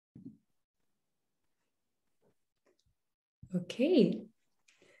Okay,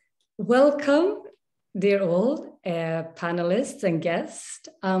 welcome, dear all panelists and guests.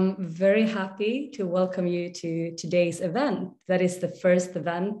 I'm very happy to welcome you to today's event. That is the first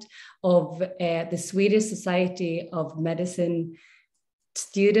event of the Swedish Society of Medicine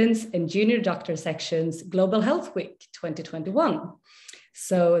Students and Junior Doctor Sections Global Health Week 2021.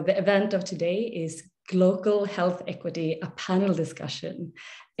 So the event of today is Glocal Health Equity, a panel discussion.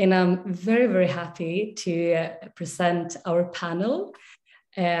 And I'm very, very happy to present our panel,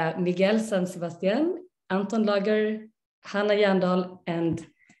 Miguel and Sebastian, Anton Lager, Hanna, Jerndal, and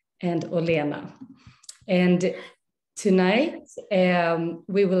Olena. And tonight,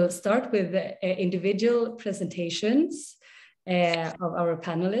 we will start with individual presentations of our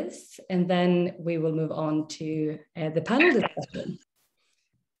panelists, and then we will move on to the panel discussion.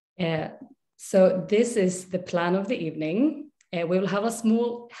 So this is the plan of the evening. We will have a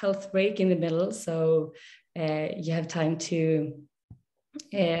small health break in the middle, so you have time to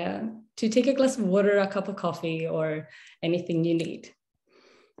take a glass of water, a cup of coffee, or anything you need.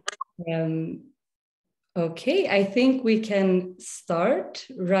 Okay, I think we can start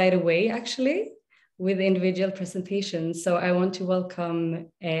right away, actually, with individual presentations. So I want to welcome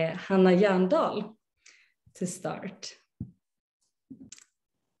Hanna Jerndal to start.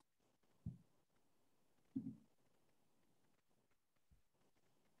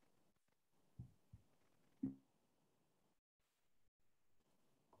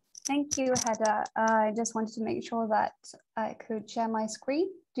 Thank you, Hedda. I just wanted to make sure that I could share my screen.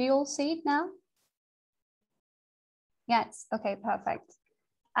 Do you all see it now? Yes, okay, perfect.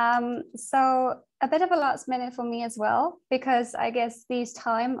 So a bit of a last minute for me as well, because I guess these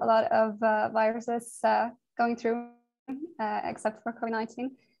time a lot of viruses going through, except for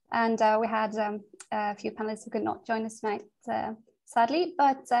COVID-19. And we had a few panelists who could not join us tonight, sadly,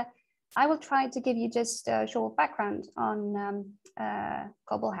 but I will try to give you just a short background on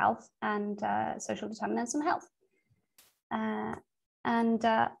global health and social determinants of health.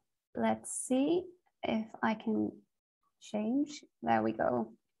 Let's see if I can change. There we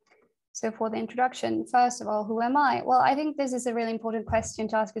go. So for the introduction, first of all, who am I? Well, I think this is a really important question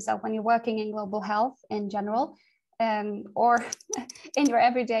to ask yourself when you're working in global health in general, or in your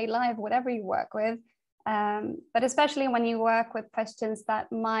everyday life, whatever you work with. But especially when you work with questions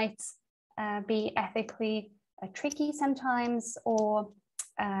that might be ethically tricky sometimes, or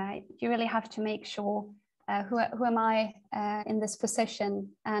you really have to make sure who am I in this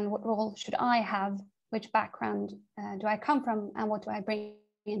position, and what role should I have, which background do I come from, and what do I bring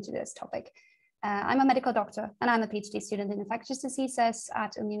into this topic. I'm a medical doctor, and I'm a PhD student in infectious diseases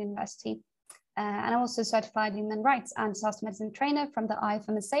at Umeå University. And I'm also a certified human rights and disaster medicine trainer from the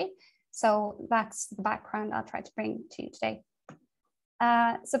IFMSA. So that's the background I'll try to bring to you today.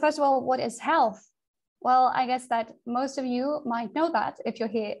 So first of all, what is health? Well, I guess that most of you might know that if you're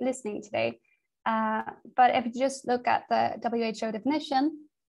here listening today. But if you just look at the WHO definition,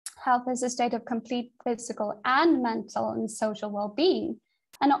 health is a state of complete physical and mental and social well-being,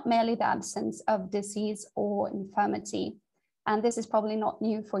 and not merely the absence of disease or infirmity. And this is probably not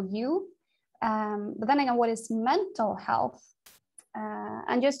new for you. But then again, what is mental health?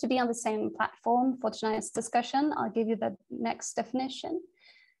 And just to be on the same platform for tonight's discussion, I'll give you the next definition.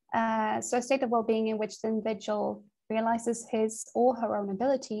 So a state of well-being in which the individual realizes his or her own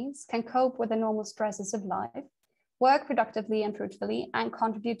abilities, can cope with the normal stresses of life, work productively and fruitfully, and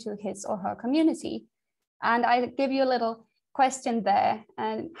contribute to his or her community. And I give you a little question there,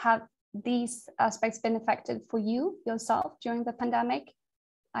 and have these aspects been affected for you yourself during the pandemic?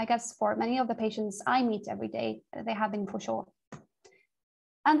 I guess for many of the patients I meet every day, they have been for sure.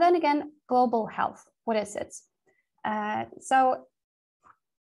 And then again, global health, what is it? So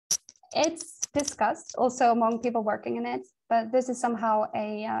it's discussed also among people working in it, but this is somehow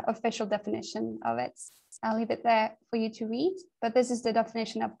a official definition of it. I'll leave it there for you to read, but this is the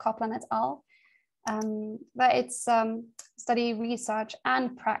definition of Kaplan et al. But it's study, research,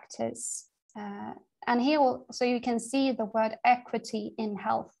 and practice. And here, so you can see the word equity in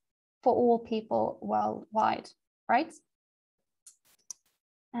health for all people worldwide, right?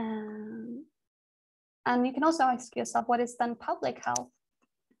 And you can also ask yourself, what is then public health?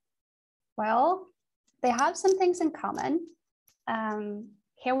 Well, they have some things in common.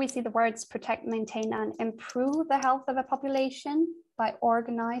 Here we see the words protect, maintain, and improve the health of a population by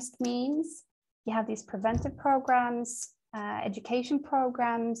organized means. You have these preventive programs, education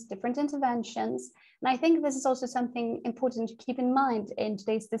programs, different interventions. And I think this is also something important to keep in mind in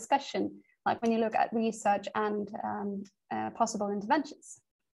today's discussion, like when you look at research and possible interventions.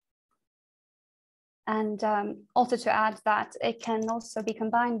 And also to add that it can also be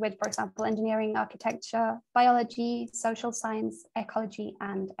combined with, for example, engineering, architecture, biology, social science, ecology,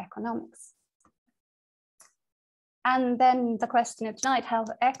 and economics. And then the question of tonight,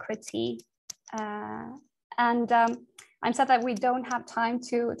 health equity. I'm sad that we don't have time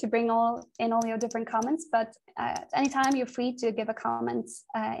to bring all your different comments, but anytime you're free to give a comment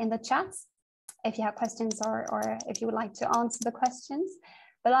in the chat if you have questions or if you would like to answer the questions.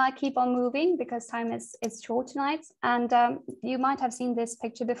 But I'll keep on moving because time is short tonight. And you might have seen this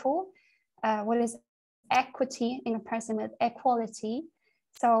picture before. What is equity in comparison with equality?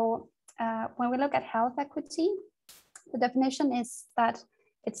 So when we look at health equity, the definition is that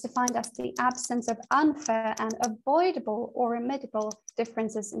it's defined as the absence of unfair and avoidable or remediable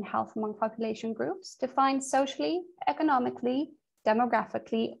differences in health among population groups, defined socially, economically,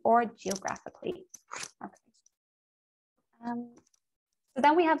 demographically, or geographically. Okay. So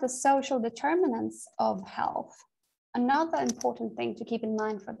then we have the social determinants of health. Another important thing to keep in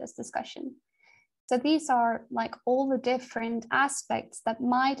mind for this discussion. So these are like all the different aspects that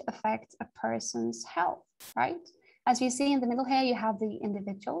might affect a person's health, right? As you see in the middle here, you have the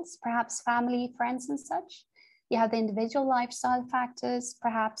individuals, perhaps family, friends, and such. You have the individual lifestyle factors,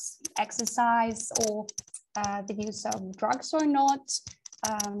 perhaps exercise or the use of drugs or not,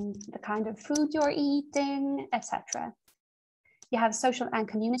 the kind of food you're eating, etc. You have social and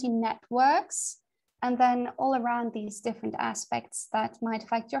community networks, and then all around these different aspects that might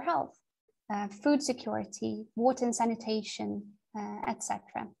affect your health, food security, water and sanitation,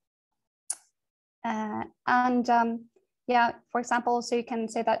 etc. Yeah, for example, so you can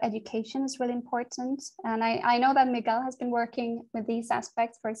say that education is really important. And I know that Miguel has been working with these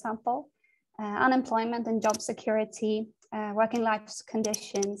aspects, for example, unemployment and job security, working life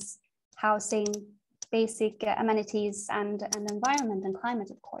conditions, housing, basic amenities, and environment and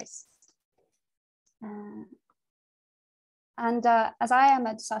climate, of course. As I am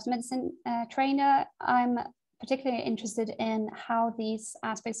a disaster medicine trainer, I'm particularly interested in how these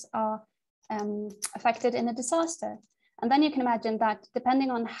aspects are affected in a disaster. And then you can imagine that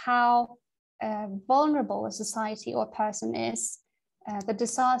depending on how vulnerable a society or person is, the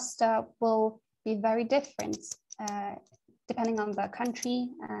disaster will be very different depending on the country,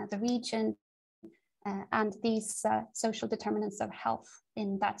 the region, and these social determinants of health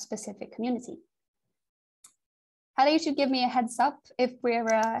in that specific community. Hanna, you should give me a heads up if we're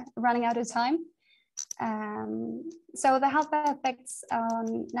running out of time. So the health effects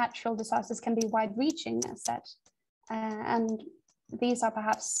on natural disasters can be wide-reaching, as said, and these are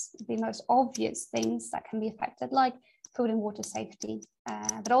perhaps the most obvious things that can be affected, like food and water safety,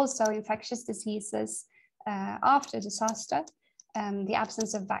 but also infectious diseases after disaster, the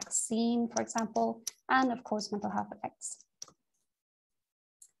absence of vaccine, for example, and of course, mental health effects.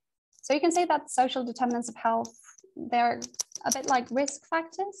 So you can say that social determinants of health, they're a bit like risk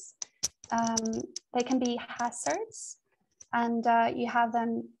factors. They can be hazards, and you have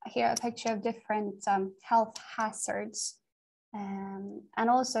then here a picture of different health hazards, and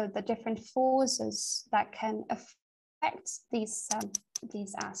also the different forces that can affect these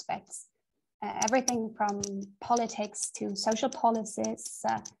aspects. Everything from politics to social policies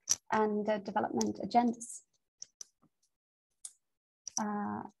and development agendas.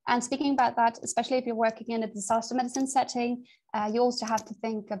 And speaking about that, especially if you're working in a disaster medicine setting, you also have to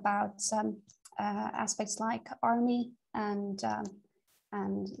think about aspects like army and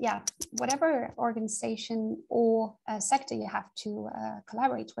yeah, whatever organization or sector you have to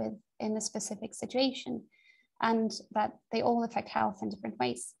collaborate with in a specific situation, and that they all affect health in different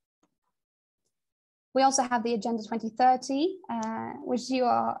ways. We also have the Agenda 2030, which you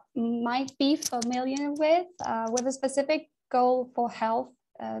might be familiar with a specific goal for health,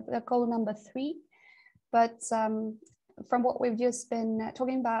 the goal number 3. But from what we've just been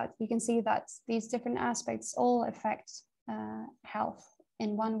talking about, you can see that these different aspects all affect health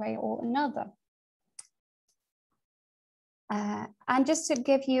in one way or another. And just to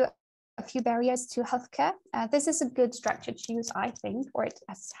give you a few barriers to healthcare, this is a good structure to use, I think, or it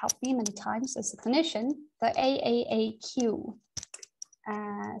has helped me many times as a clinician, the AAAQ.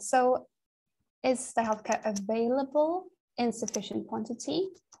 So is the healthcare available in sufficient quantity?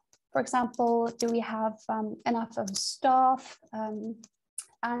 For example, do we have enough of staff, and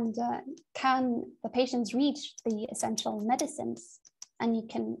can the patients reach the essential medicines? And you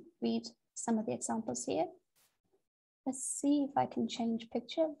can read some of the examples here. Let's see if I can change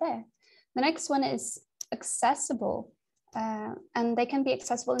picture there. The next one is accessible, and they can be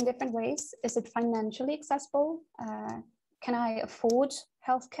accessible in different ways. Is it financially accessible? Can I afford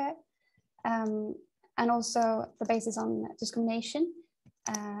healthcare? And also the basis on discrimination.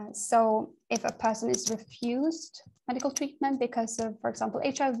 So if a person is refused medical treatment because of, for example,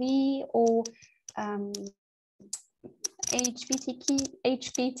 HIV or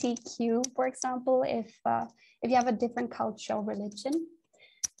HBTQ, for example, if you have a different culture or religion,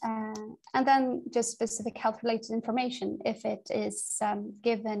 and then just specific health-related information, if it is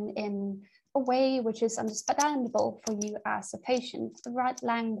given in a way which is understandable for you as a patient, the right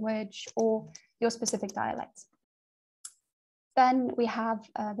language or your specific dialect. Then we have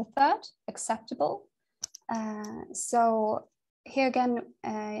the third, acceptable. So here again,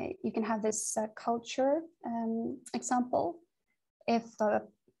 you can have this culture example. If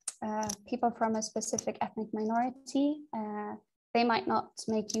people from a specific ethnic minority, they might not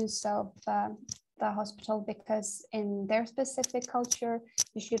make use of the hospital because in their specific culture,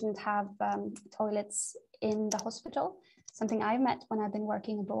 you shouldn't have toilets in the hospital, something I've met when I've been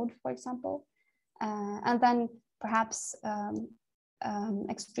working abroad, for example. And then perhaps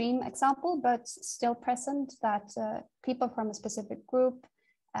extreme example, but still present, that people from a specific group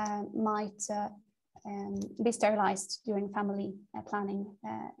might be sterilized during family planning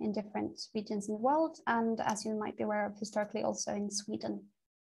in different regions in the world, and as you might be aware of, historically also in Sweden.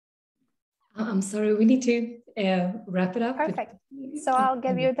 I'm sorry, we need to wrap it up. Perfect. So I'll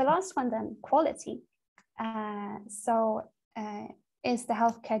give you the last one then, quality. Is the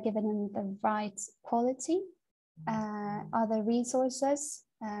healthcare given in the right quality? Are there resources?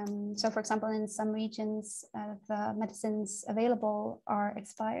 So for example, in some regions, the medicines available are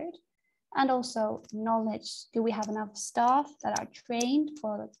expired. And also knowledge, do we have enough staff that are trained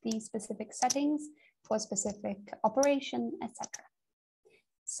for these specific settings, for specific operation, etc.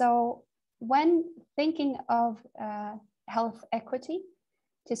 So when thinking of health equity,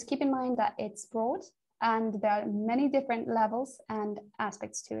 just keep in mind that it's broad and there are many different levels and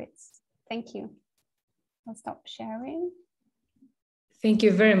aspects to it. Thank you. I'll stop sharing. Thank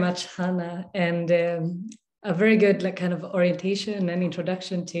you very much, Hanna, and a very good kind of orientation and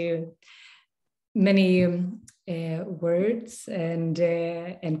introduction to many words and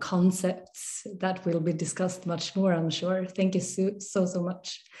concepts that will be discussed much more, I'm sure. Thank you so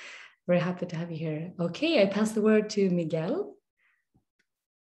much. Very happy to have you here. Okay, I pass the word to Miguel.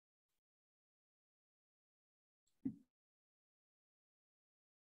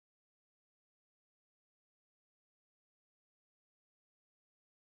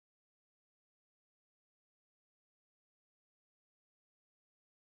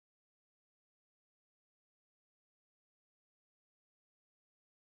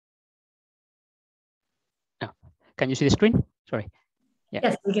 Can you see the screen? Sorry. Yeah.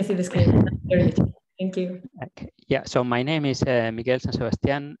 Yes, we can see the screen. Thank you. Okay. Yeah, so my name is Miguel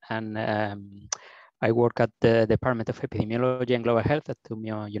Sebastian, and I work at the Department of Epidemiology and Global Health at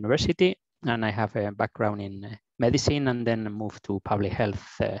Umeå University, and I have a background in medicine and then moved to public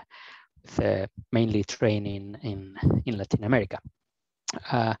health with mainly training in Latin America.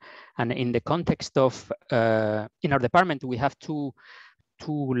 And in the context of, in our department, we have two,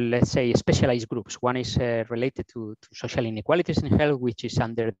 let's say, specialized groups. One is related to social inequalities in health, which is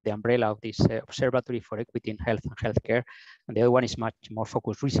under the umbrella of this Observatory for Equity in Health and Healthcare. And the other one is much more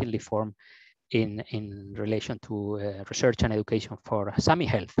focused, recently formed in relation to research and education for Sami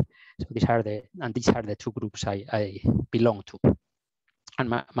health. So these are the two groups I belong to. And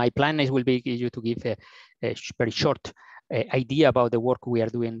my plan will be you to give a very short idea about the work we are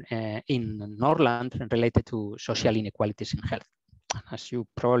doing in Norrland related to social inequalities in health. As you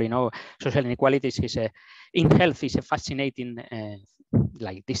probably know, social inequalities in health is a fascinating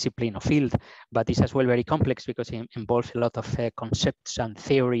like discipline or field, but it's as well very complex because it involves a lot of concepts and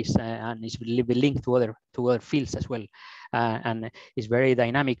theories, and it's linked to other fields as well. And it's very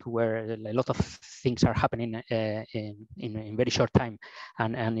dynamic, where a lot of things are happening in very short time,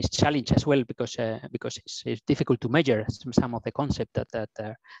 and it's challenging as well because it's difficult to measure some of the concepts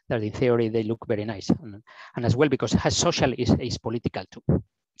that in theory they look very nice, and as well because social is political too,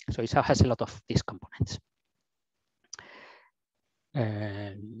 so it has a lot of these components.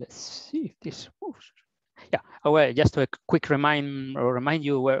 Let's see if this moves. Yeah. Oh, well, just a quick remind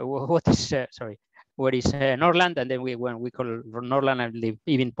you what is where is Norrland, and then when we call Norrland, I believe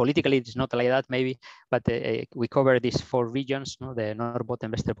even politically it's not like that maybe, but we cover these 4 regions, no? The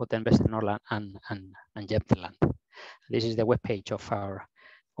Norrbotten, Västerbotten, Västernorrland, and Jämtland. This is the webpage of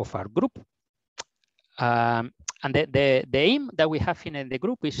our group. And the aim that we have in the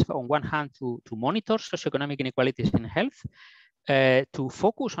group is, on one hand, to monitor socioeconomic inequalities in health, to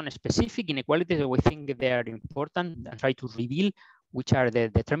focus on specific inequalities that we think they are important and try to reveal which are the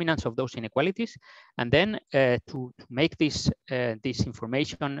determinants of those inequalities, and then to make this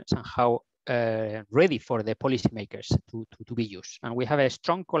information somehow ready for the policymakers to be used. And we have a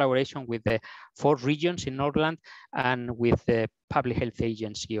strong collaboration with the 4 regions in Norrland and with the Public Health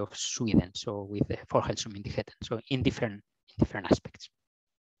Agency of Sweden, so with the Folkhälsomyndigheten, so in different aspects.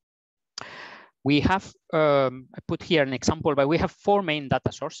 We have, I put here an example, but we have 4 main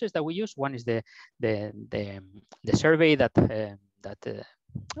data sources that we use. One is the survey that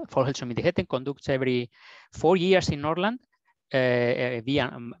Folkhälsomyndigheten conducts every 4 years in Norrland,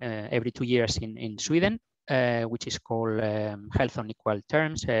 every 2 years in Sweden, which is called Health on Equal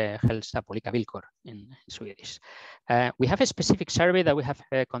Terms, Hälsa på lika villkor in Swedish. We have a specific survey that we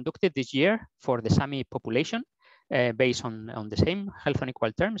have conducted this year for the Sami population, based on the same health on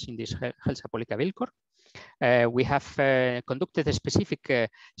equal terms in this Hälsa på lika villkor. We have conducted a specific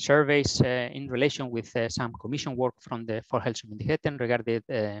surveys in relation with some commission work from the Folkhälsomyndigheten regarding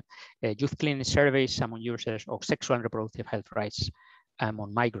youth clinic surveys among users of sexual and reproductive health rights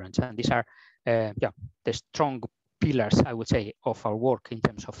among migrants. And these are the strong pillars, I would say, of our work in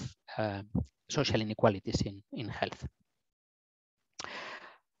terms of social inequalities in health.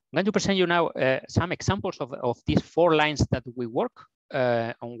 I'm going to present you now some examples of these 4 lines that we work.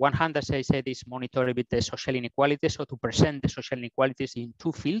 On one hand, as I said, is monitor a bit the social inequalities, so to present the social inequalities in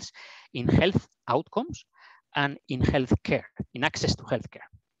 2 fields, in health outcomes and in healthcare, in access to healthcare.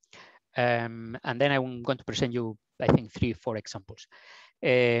 And then I'm going to present you, I think, 3-4 examples.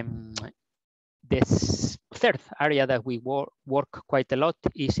 This third area that we work quite a lot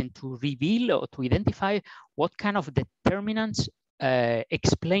is to reveal or to identify what kind of determinants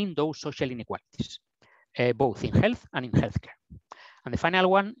explain those social inequalities, both in health and in healthcare. And the final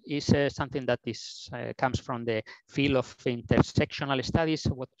one is something that comes from the field of intersectional studies,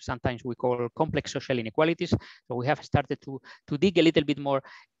 what sometimes we call complex social inequalities. So we have started to dig a little bit more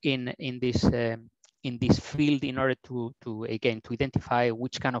in this field in order to again to identify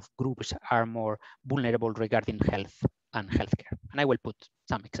which kind of groups are more vulnerable regarding health and healthcare. And I will put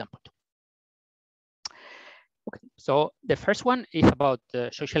some examples. Okay, so the first one is about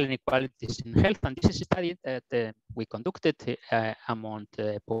social inequalities in health, and this is a study that we conducted among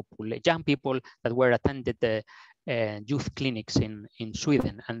young people that were attended the youth clinics in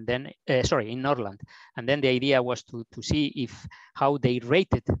Sweden, and then in Norrland, and then the idea was to see how they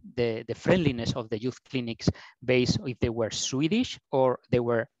rated the friendliness of the youth clinics based if they were Swedish or they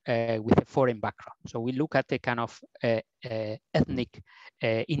were with a foreign background. So we look at the kind of ethnic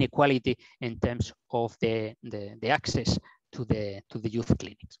inequality in terms of the access to the youth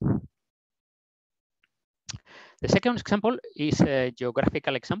clinics. The second example is a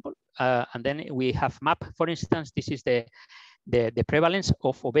geographical example, and then we have mapped, for instance, this is the prevalence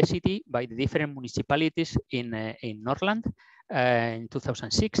of obesity by the different municipalities in Norrland in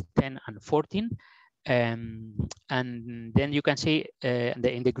 2006, 10, and 14. And then you can see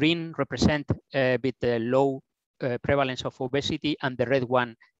in the green represent a bit low prevalence of obesity, and the red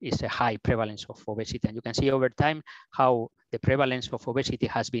one is a high prevalence of obesity. And you can see over time how the prevalence of obesity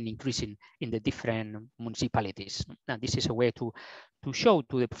has been increasing in the different municipalities. And this is a way to show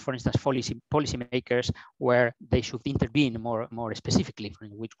to the, for instance, policymakers where they should intervene more specifically,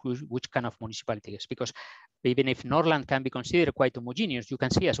 which kind of municipalities, because even if Norrland can be considered quite homogeneous, you can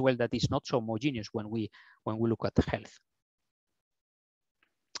see as well that it's not so homogeneous when we look at the health.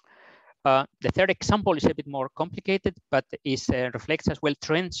 The third example is a bit more complicated, but reflects as well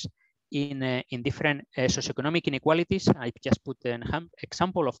trends in different socioeconomic inequalities. I just put an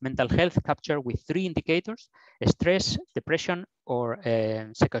example of mental health captured with 3 indicators: stress, depression, or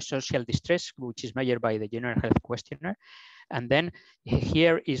psychosocial distress, which is measured by the General Health Questionnaire. And then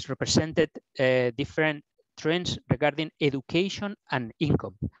here is represented different trends regarding education and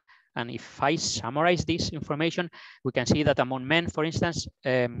income. And if I summarize this information, we can see that among men, for instance,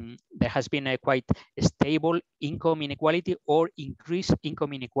 there has been a quite stable income inequality or increased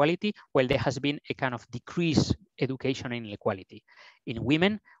income inequality, while there has been a kind of decreased education inequality. In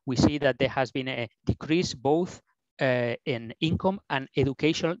women, we see that there has been a decrease both in income and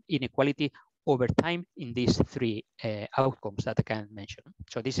education inequality over time in these 3 outcomes that I can mention.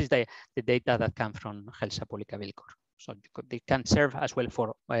 So this is the data that comes from Hälsa på lika villkor. So they can serve as well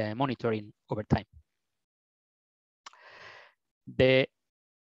for monitoring over time. The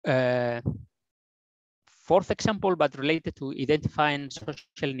fourth example, but related to identifying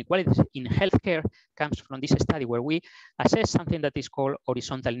social inequalities in healthcare, comes from this study where we assess something that is called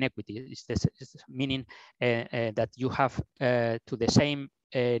horizontal inequity. It's meaning that you have to the same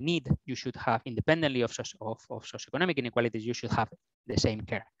need you should have independently of socioeconomic inequalities, you should have the same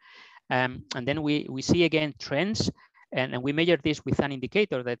care. And then we see again trends And we measure this with an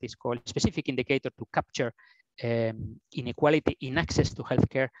indicator that is called specific indicator to capture inequality in access to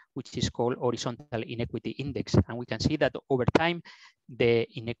healthcare, which is called horizontal inequity index. And we can see that over time,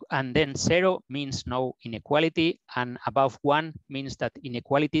 and then 0 means no inequality, and above 1 means that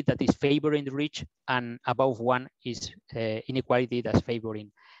inequality that is favoring the rich, and above 1 is inequality that's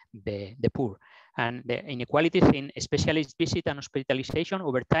favoring the poor. And the inequalities in specialist visit and hospitalization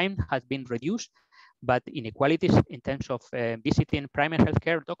over time has been reduced, but inequalities in terms of visiting primary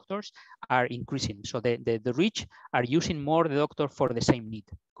healthcare doctors are increasing. So the rich are using more the doctor for the same need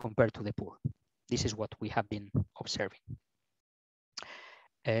compared to the poor. This is what we have been observing.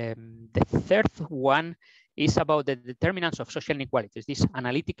 The third one is about the determinants of social inequalities. This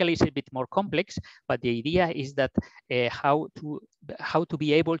analytically is a bit more complex, but the idea is that how to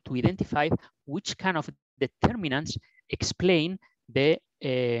be able to identify which kind of determinants explain the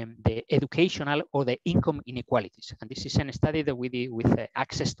educational or the income inequalities. And this is a study that we did with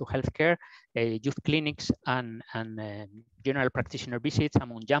access to healthcare, youth clinics, and general practitioner visits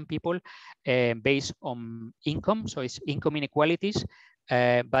among young people based on income. So it's income inequalities.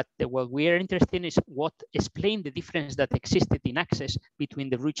 But what we are interested in is what explains the difference that existed in access between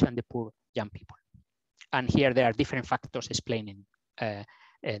the rich and the poor young people. And here there are different factors explaining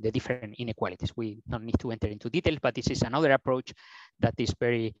the different inequalities. We don't need to enter into details, but this is another approach that is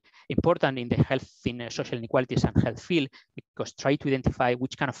very important in the health, in social inequalities and health field, because try to identify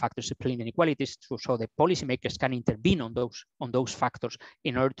which kind of factors explain inequalities, so the policymakers can intervene on those factors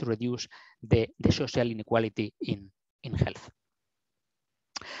in order to reduce the social inequality in health.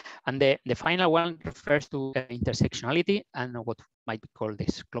 And the final one refers to intersectionality and what might be called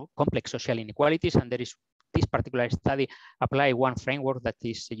this complex social inequalities. And there is this particular study apply one framework that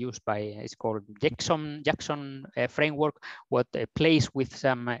is used by, it's called Jackson framework, what plays with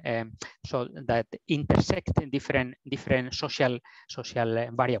some so that intersect different social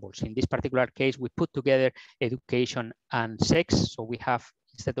variables. In this particular case, we put together education and sex. So we have,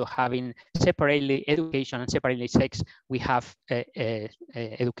 instead of having separately education and separately sex, we have high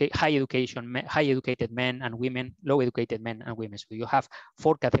educated men and women, low educated men and women. So you have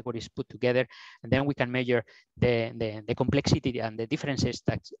 4 categories put together, and then we can measure the complexity and the differences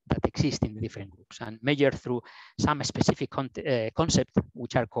that exist in the different groups, and measure through some specific concepts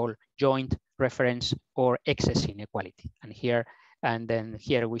which are called joint, reference, or excess inequality. And then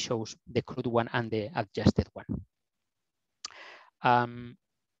here we show the crude one and the adjusted one.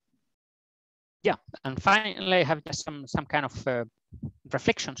 Yeah, and finally, I have just some kind of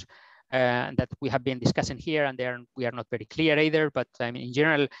reflections that we have been discussing here, and we are not very clear either. But I mean, in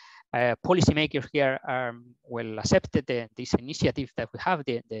general, policymakers here are well accepted this initiative that we have,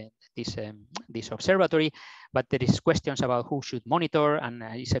 this observatory. But there is questions about who should monitor, and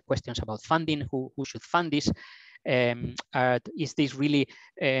is questions about funding, who should fund this. Is this really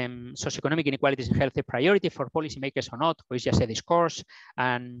socioeconomic inequalities in health a priority for policymakers or not, or is just a discourse?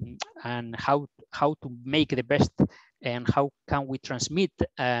 And how to make the best, and how can we transmit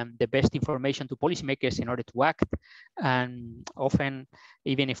the best information to policymakers in order to act? And often,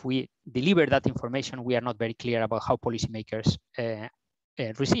 even if we deliver that information, we are not very clear about how policymakers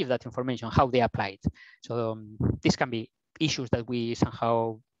receive that information, how they apply it. So this can be issues that we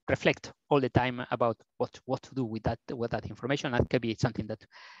somehow reflect all the time about what to do with that information. That could be something that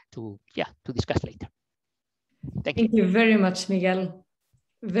to discuss later. Thank you very much, Miguel.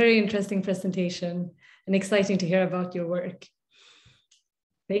 Very interesting presentation and exciting to hear about your work.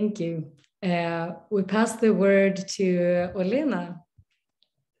 Thank you. We pass the word to Olena.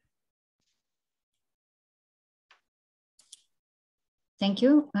 Thank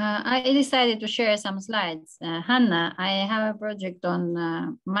you. I decided to share some slides. Hanna, I have a project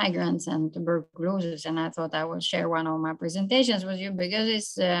on migrants and tuberculosis, and I thought I would share one of my presentations with you because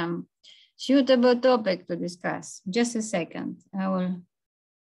it's a suitable topic to discuss. Just a second, I will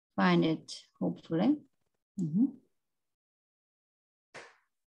find it, hopefully. Mm-hmm.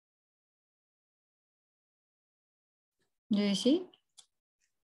 Do you see?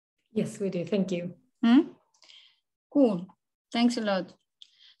 Yes, we do. Thank you. Cool. Thanks a lot.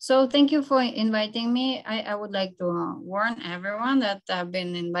 So thank you for inviting me. I would like to warn everyone that I've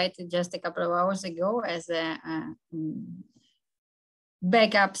been invited just a couple of hours ago as a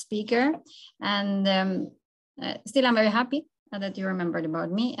backup speaker. And still, I'm very happy that you remembered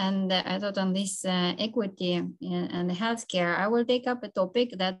about me. And I thought on this equity and the healthcare, I will take up a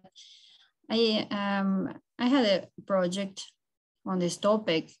topic that I had a project on this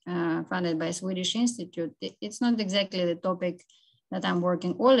topic funded by Swedish Institute. It's not exactly the topic that I'm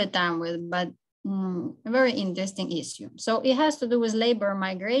working all the time with, but a very interesting issue. So it has to do with labor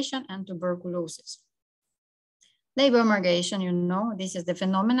migration and tuberculosis. Labor migration, you know, this is the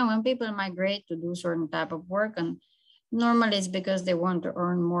phenomenon when people migrate to do certain type of work, and normally it's because they want to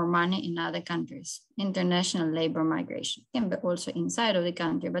earn more money in other countries. International labor migration can be also inside of the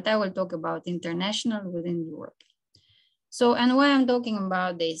country, but I will talk about international within Europe. So, and why I'm talking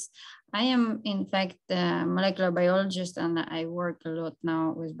about this, I am in fact a molecular biologist, and I work a lot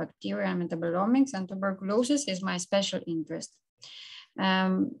now with bacteria and metabolomics, and tuberculosis is my special interest.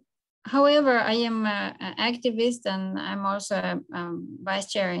 However, I am an activist, and I'm also a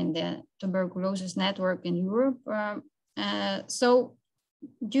vice chair in the tuberculosis network in Europe. So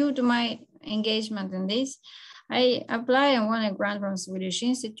due to my engagement in this, I applied and won a grant from Swedish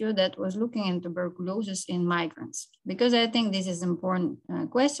Institute that was looking into tuberculosis in migrants, because I think this is an important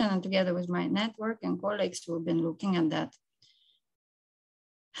question, and together with my network and colleagues who have been looking at that.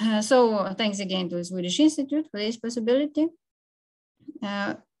 So thanks again to the Swedish Institute for this possibility.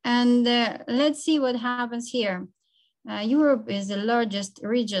 Let's see what happens here. Europe is the largest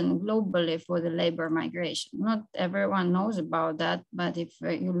region globally for the labor migration. Not everyone knows about that, but if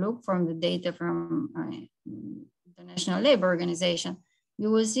you look from the data from International Labour Organization, you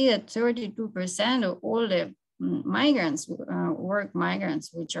will see that 32% of all the migrants, work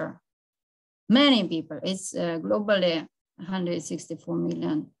migrants, which are many people, it's globally 164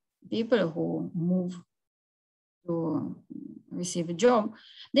 million people who move to receive a job,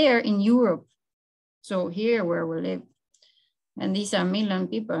 they are in Europe. So here where we live, and these are million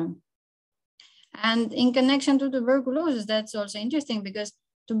people. And in connection to tuberculosis, that's also interesting, because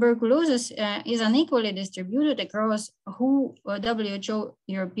tuberculosis is unequally distributed across WHO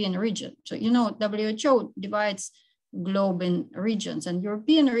European region. So, you know, WHO divides globe in regions, and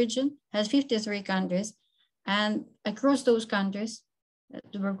European region has 53 countries, and across those countries,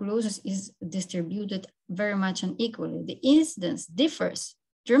 tuberculosis is distributed very much unequally. The incidence differs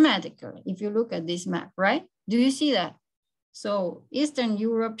dramatically if you look at this map, right? Do you see that? So Eastern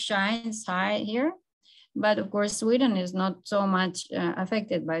Europe shines high here, but of course Sweden is not so much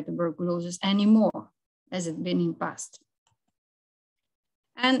affected by tuberculosis anymore as it's been in past.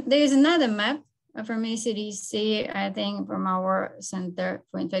 And there is another map from ECDC, I think from our Center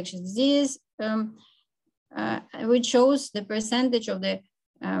for Infectious Disease, which shows the percentage of the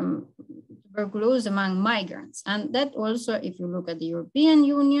tuberculosis among migrants. And that also, if you look at the European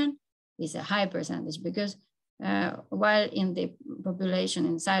Union, is a high percentage, because while in the population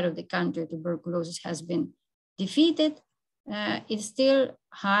inside of the country, tuberculosis has been defeated, it's still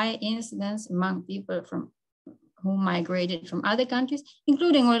high incidence among people who migrated from other countries,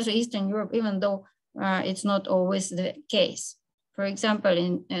 including also Eastern Europe, even though it's not always the case. For example,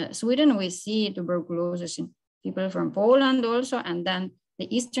 in Sweden, we see tuberculosis in people from Poland also, and then the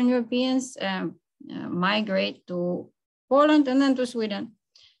Eastern Europeans migrate to Poland and then to Sweden.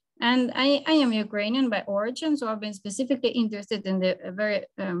 And I am Ukrainian by origin, so I've been specifically interested in the very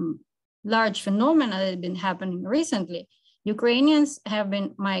large phenomena that has been happening recently. Ukrainians have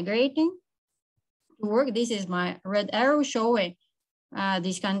been migrating to work. This is my red arrow showing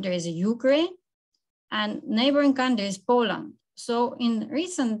this country is Ukraine, and neighboring country is Poland. So in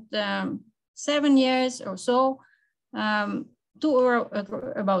recent 7 years or so,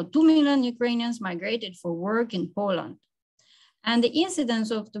 about 2 million Ukrainians migrated for work in Poland. And the incidence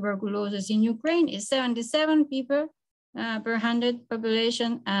of tuberculosis in Ukraine is 77 people per 100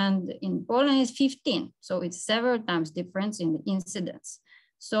 population, and in Poland is 15. So it's several times difference in the incidence.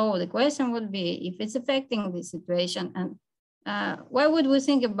 So the question would be, if it's affecting the situation, and what would we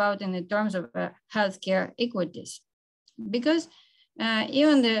think about in the terms of healthcare equities? Because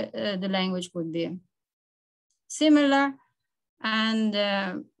even the language would be similar, and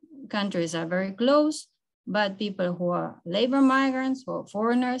countries are very close, but people who are labor migrants or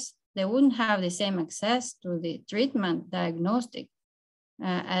foreigners, they wouldn't have the same access to the treatment diagnostic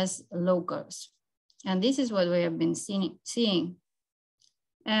as locals. And this is what we have been seeing.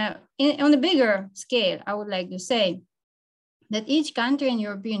 On a bigger scale, I would like to say that each country in the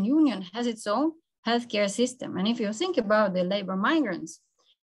European Union has its own healthcare system. And if you think about the labor migrants,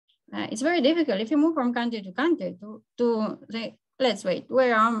 it's very difficult if you move from country to country to say, let's wait,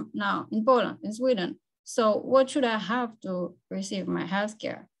 where I'm now in Poland, in Sweden. So what should I have to receive my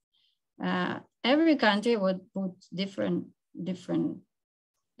healthcare? Every country would put different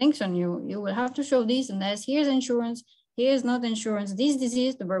things on you. You will have to show this and this. Here's insurance, here's not insurance. This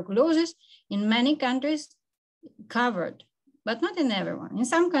disease, tuberculosis, in many countries covered, but not in everyone. In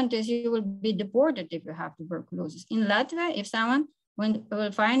some countries, you will be deported if you have tuberculosis. In Latvia, if someone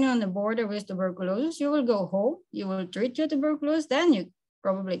will find you on the border with tuberculosis, you will go home, you will treat your tuberculosis, then you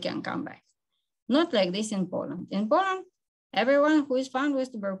probably can come back. Not like this in Poland. In Poland, everyone who is found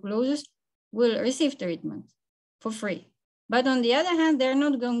with tuberculosis will receive treatment. for free. But on the other hand, they're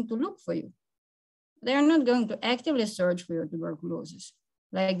not going to look for you. They're not going to actively search for your tuberculosis,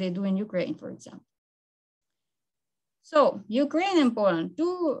 like they do in Ukraine, for example. So Ukraine and Poland,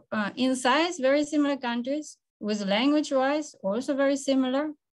 two in size, very similar countries, with language-wise also very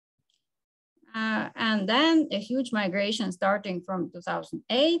similar. And then a huge migration starting from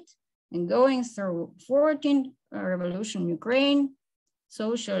 2008 and going through 14 revolution in Ukraine,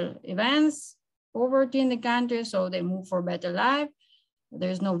 social events, poverty in the country, so they move for a better life.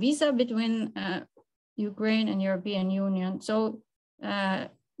 There's no visa between Ukraine and European Union. So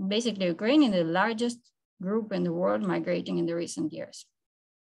basically Ukraine is the largest group in the world migrating in the recent years.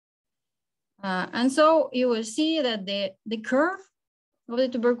 And so you will see that the curve of the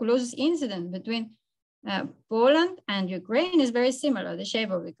tuberculosis incidence between Poland and Ukraine is very similar, the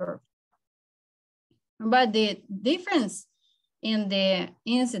shape of the curve. But the difference in the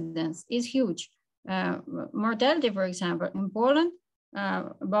incidence is huge. Mortality, for example, in Poland,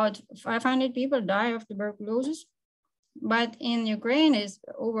 about 500 people die of tuberculosis, but in Ukraine is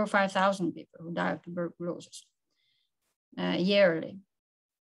over 5,000 people who die of tuberculosis yearly.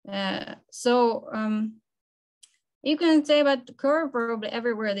 You can say, but the curve probably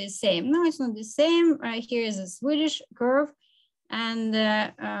everywhere the same. No, it's not the same. Here is a Swedish curve, and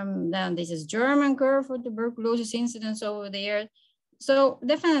then this is German curve for tuberculosis incidence over the year. So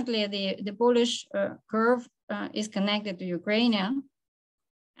definitely the Polish curve is connected to Ukrainian.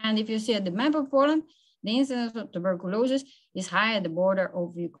 And if you see at the map of Poland, the incidence of tuberculosis is high at the border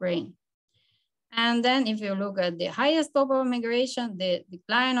of Ukraine. And then if you look at the highest top of migration, the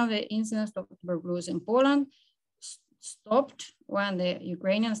decline of the incidence of tuberculosis in Poland stopped when the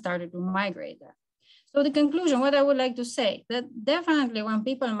Ukrainians started to migrate there. So the conclusion, what I would like to say, that definitely when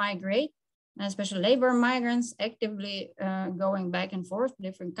people migrate, especially labor migrants actively going back and forth to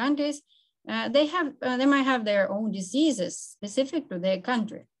different countries, they might have their own diseases specific to their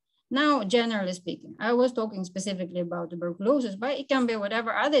country. Now, generally speaking, I was talking specifically about tuberculosis, but it can be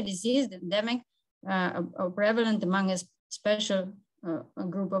whatever other disease, endemic or prevalent among a special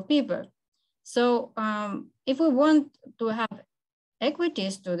group of people. So if we want to have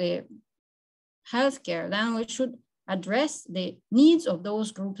equities to the healthcare, then we should address the needs of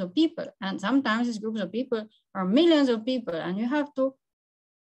those groups of people. And sometimes these groups of people are millions of people, and you have to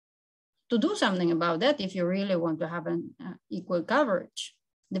do something about that if you really want to have an equal coverage.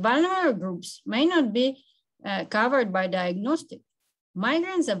 The vulnerable groups may not be covered by diagnostic.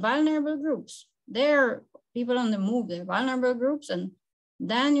 Migrants are vulnerable groups. They're people on the move, they're vulnerable groups, and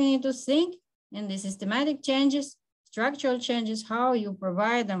then you need to think in the systematic changes, structural changes, how you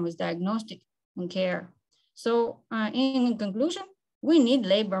provide them with diagnostic and care. So in conclusion, we need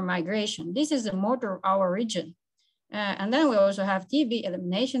labor migration. This is the motor of our region. And then we also have TB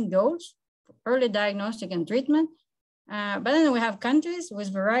elimination goals for early diagnostic and treatment. But then we have countries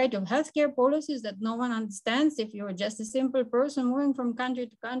with variety of healthcare policies that no one understands. If you're just a simple person moving from country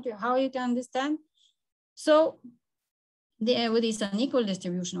to country, how you can understand? So with this unequal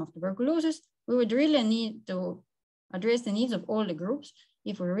distribution of tuberculosis, we would really need to address the needs of all the groups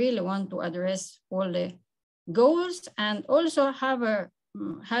if we really want to address all the goals and also have a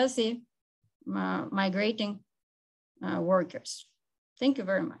healthy migrating workers. Thank you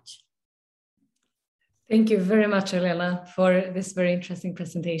very much. Thank you very much, Olena, for this very interesting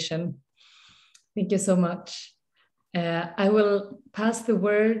presentation. Thank you so much. I will pass the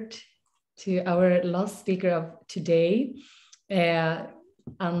word to our last speaker of today,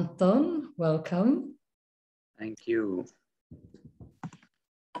 Anton. Welcome. Thank you.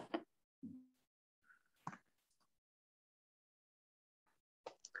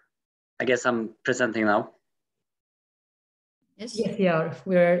 I guess I'm presenting now. Yes, yes, you are.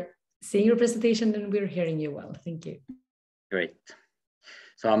 We're seeing your presentation and we're hearing you well. Thank you. Great.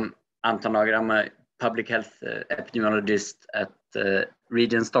 So I'm Anton Lager. I'm a public health epidemiologist at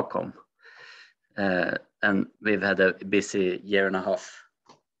Region Stockholm. And we've had a busy year and a half,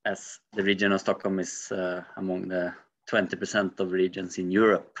 as the region of Stockholm is among the 20% of regions in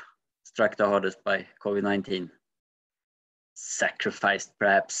Europe struck the hardest by COVID-19, sacrificed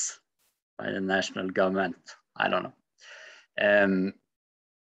perhaps by the national government. I don't know.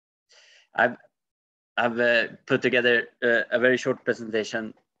 I've put together a very short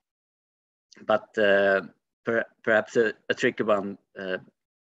presentation, but perhaps a tricky one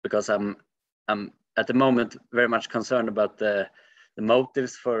because I'm at the moment very much concerned about the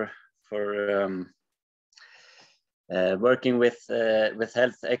motives for working with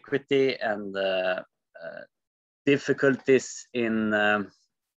health equity and difficulties in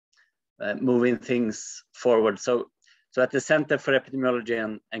moving things forward. So at the Center for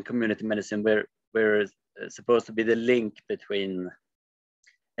Epidemiology and Community Medicine, we're supposed to be the link between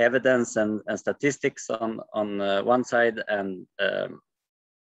evidence and statistics on one side, and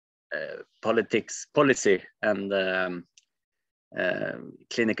policy and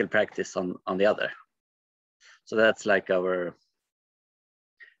clinical practice on the other. So that's like our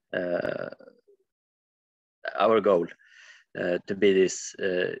goal, to be this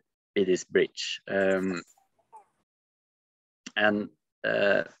bridge.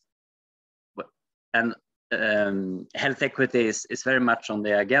 Health equity is very much on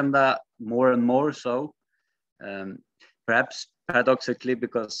the agenda, more and more so. Perhaps paradoxically,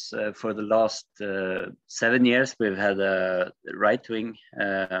 because for the last 7 years we've had a right-wing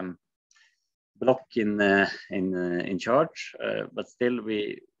bloc in charge, but still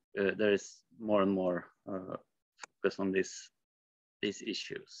there is more and more focus on these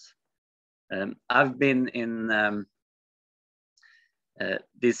issues. I've been in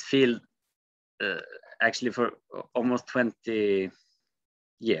this field actually for almost 20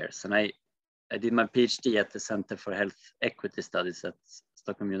 years, and I did my PhD at the Center for Health Equity Studies at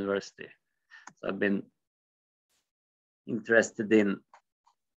Stockholm University. So I've been interested in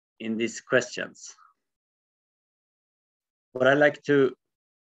these questions. What I'd like to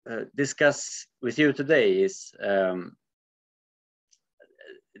discuss with you today is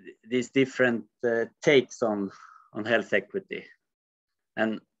these different takes on health equity,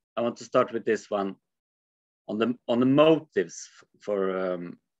 and I want to start with this one on the motives for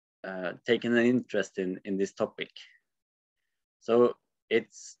taking an interest in this topic. So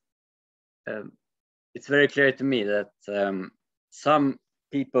it's very clear to me that some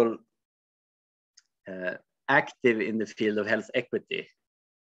people active in the field of health equity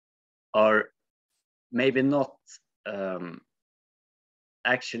are maybe not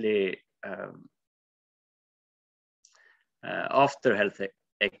actually after health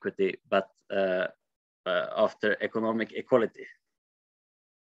equity, but after economic equality,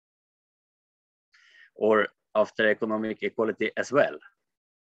 or after economic equality as well.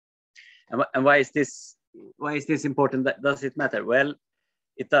 And why is this important? Does it matter? Well,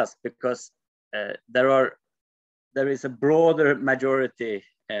 it does, because there is a broader majority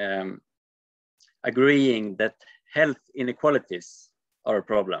agreeing that health inequalities are a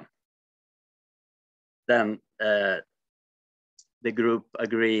problem than the group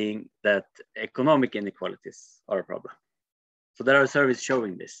agreeing that economic inequalities are a problem. So there are surveys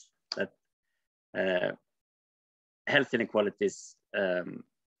showing this, that health inequalities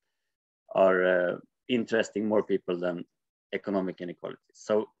are interesting more people than economic inequalities.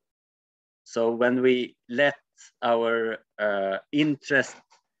 So when we let our interest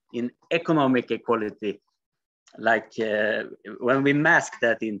in economic equality, like when we mask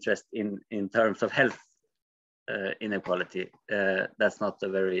that interest in terms of health inequality, that's not a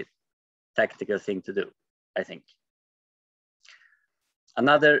very tactical thing to do, I think.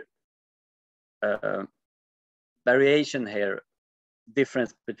 Another variation here,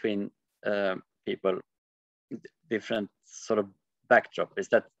 difference between people, different sort of backdrop, is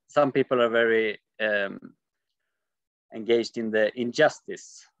that some people are very engaged in the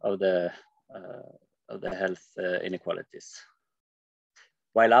injustice of the health inequalities,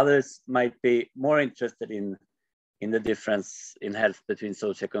 while others might be more interested in the difference in health between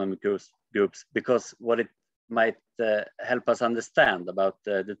socioeconomic groups, because what it might help us understand about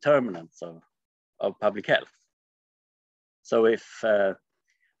the determinants of public health. So if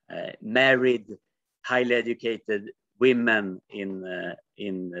married, highly educated women in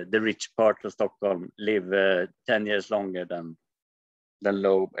the rich part of Stockholm live 10 years longer than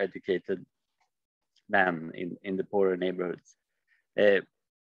low educated men in the poorer neighborhoods,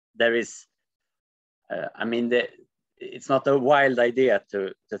 there is, I mean, it's not a wild idea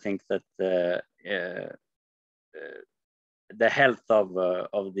to think that the health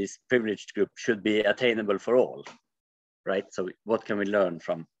of this privileged group should be attainable for all, right? So what can we learn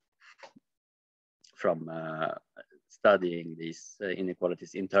from studying these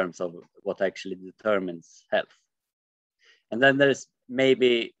inequalities in terms of what actually determines health? And then there's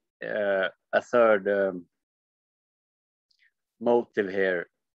maybe a third motive here,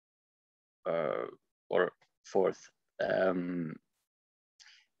 or fourth.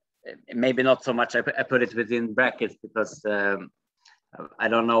 Maybe not so much, I put it within brackets because I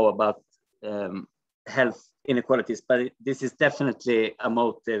don't know about health inequalities, but this is definitely a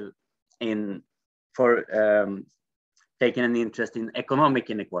motive for taking an interest in economic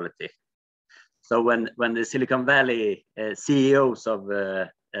inequality. So when the Silicon Valley CEOs of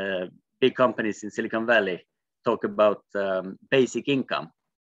big companies in Silicon Valley talk about basic income,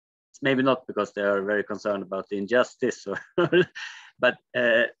 it's maybe not because they are very concerned about the injustice, but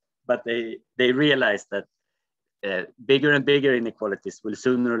but they realized that bigger and bigger inequalities will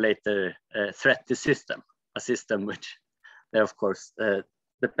sooner or later threat the system, a system which they, of course,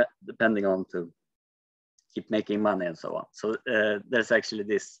 depending on to keep making money and so on. So there's actually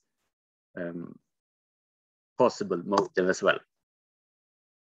this possible motive as well.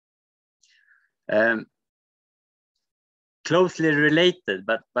 Closely related,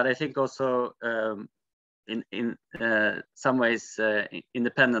 but I think also in some ways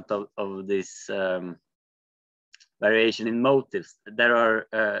independent of this variation in motives. There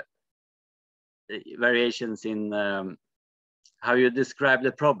are variations in how you describe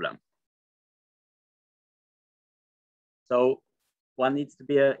the problem. So one needs to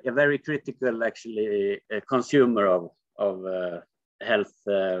be a very critical, actually, consumer of health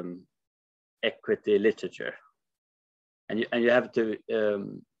equity literature, and you have to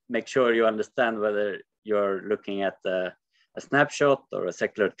make sure you understand whether you're looking at a snapshot or a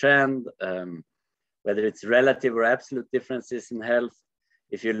secular trend, whether it's relative or absolute differences in health.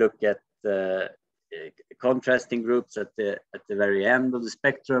 If you look at contrasting groups at the very end of the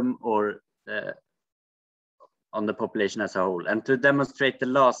spectrum, or on the population as a whole. And to demonstrate the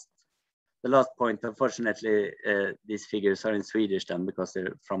last point, unfortunately, these figures are in Swedish then, because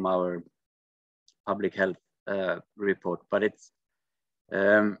they're from our public health report. But it's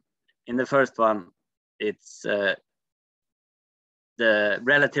in the first one, it's the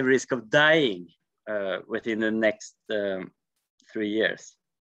relative risk of dying within the next 3 years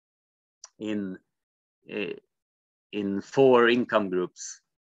in 4 income groups.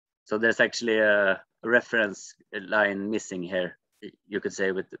 So there's actually a reference line missing here, you could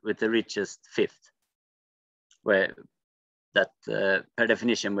say, with the richest fifth, where that per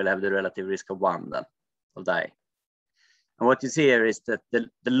definition will have the relative risk of 1 then of dying. And what you see here is that the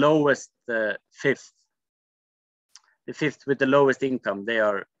lowest fifth, the fifth with the lowest income, they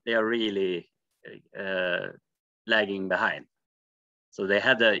are really lagging behind. So they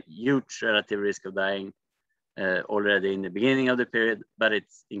had a huge relative risk of dying already in the beginning of the period, but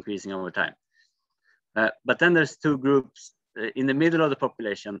it's increasing over time. But then there's 2 groups in the middle of the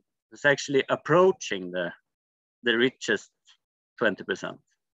population. It's actually approaching the richest 20%.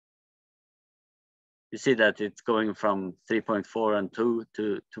 You see that it's going from 3.4 and 2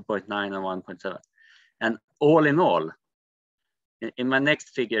 to 2.9 and 1.7. And all in all, in my next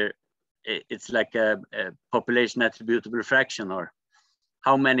figure, it's like a population attributable fraction, or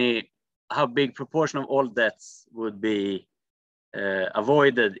how big proportion of all deaths would be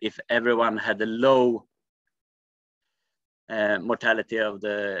avoided if everyone had a low mortality of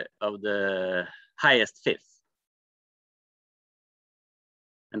the highest fifth.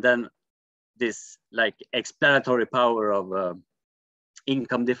 And then this like explanatory power of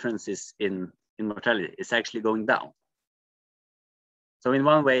income differences in mortality is actually going down. So in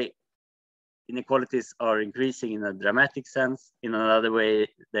one way, inequalities are increasing in a dramatic sense. In another way,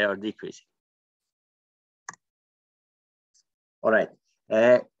 they are decreasing. All right.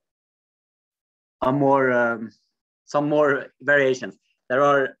 Some more variations. There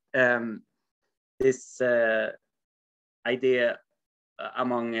are this idea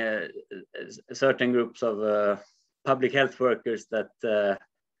among certain groups of public health workers that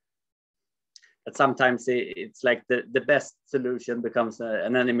sometimes it's like the best solution becomes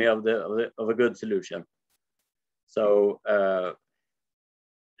an enemy of a good solution. So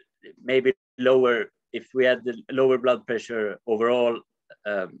maybe lower, if we had the lower blood pressure overall,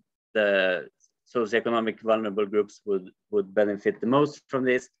 the socioeconomic vulnerable groups would benefit the most from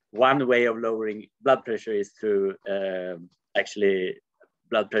this. One way of lowering blood pressure is through actually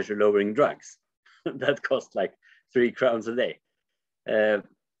blood pressure lowering drugs that cost like 3 crowns a day.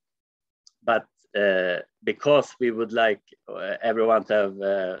 But because we would like everyone to have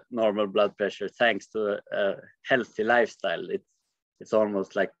normal blood pressure thanks to a healthy lifestyle, it's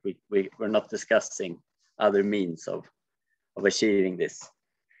almost like we're not discussing other means of achieving this.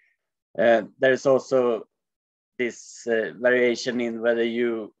 There's also this variation in whether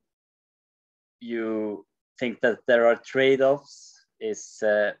you think that there are trade-offs. Is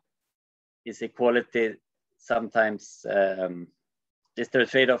equality sometimes, is there a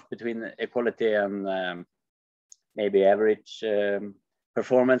trade-off between equality and maybe average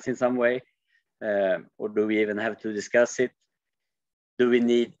performance in some way? Or do we even have to discuss it? Do we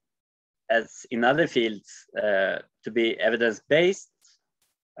need, as in other fields, to be evidence-based?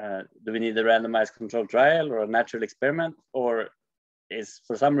 Do we need a randomized controlled trial or a natural experiment? Or is,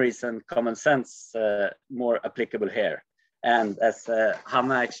 for some reason, common sense more applicable here? And as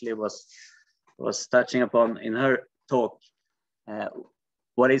Hanna actually was touching upon in her talk,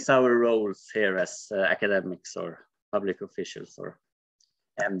 what is our roles here as academics or public officials or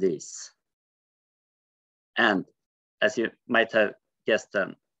MDs. And as you might have guessed,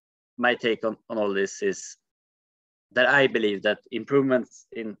 my take on all this is that I believe that improvements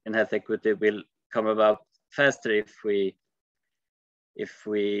in health equity will come about faster if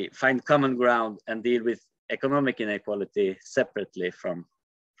we find common ground and deal with economic inequality separately from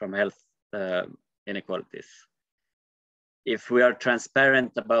health inequalities. If we are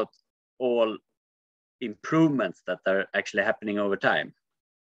transparent about all improvements that are actually happening over time.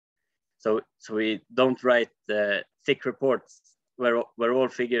 So we don't write thick reports where all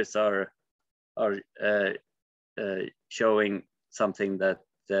figures are showing something that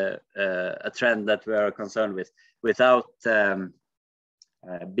a trend that we are concerned with, without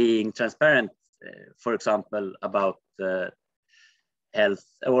being transparent, for example, about health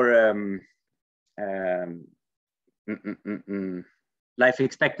or life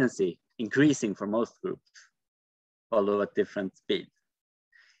expectancy increasing for most groups, although at different speed.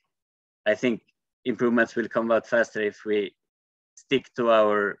 I think improvements will come out faster if we stick to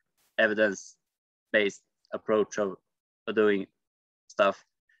our evidence-based approach of doing stuff,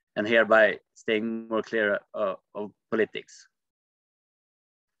 and hereby staying more clear of politics.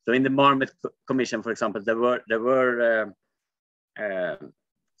 So in the Marmot Commission, for example, there were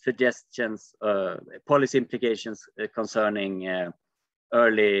suggestions, policy implications concerning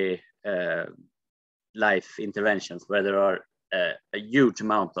early life interventions, where there are a huge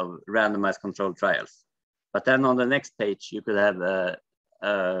amount of randomized controlled trials. But then on the next page, you could have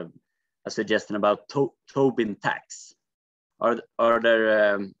a suggestion about Tobin tax. Are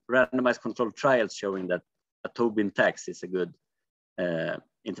there randomized controlled trials showing that a Tobin tax is a good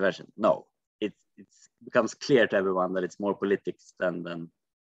intervention? No, it becomes clear to everyone that it's more politics than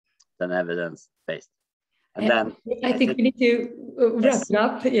evidence-based. And then I think we need to wrap it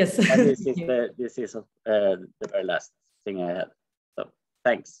up. Yes. And this is the very last thing I had. So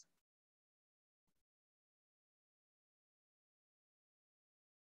thanks.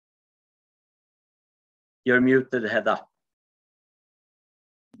 You're muted, head up.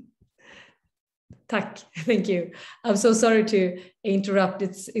 Tack, thank you. I'm so sorry to interrupt.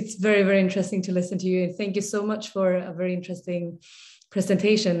 It's very, very interesting to listen to you. And thank you so much for a very interesting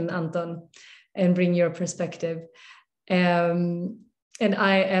presentation, Anton, and bring your perspective. And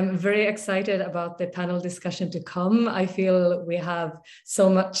I am very excited about the panel discussion to come. I feel we have so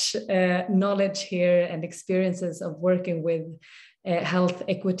much knowledge here and experiences of working with health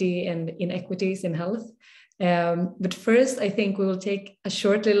equity and inequities in health. But first, I think we will take a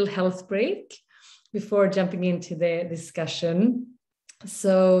short little health break before jumping into the discussion.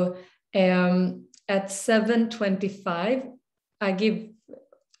 So at 7:25, I give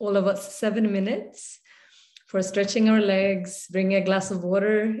all of us 7 minutes for stretching our legs, bring a glass of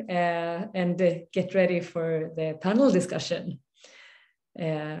water, and get ready for the panel discussion.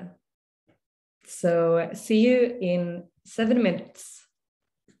 So see you in 7 minutes.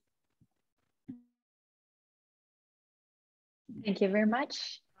 Thank you very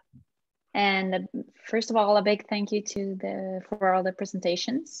much. And first of all, a big thank you for all the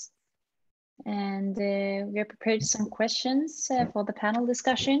presentations. And we have prepared some questions for the panel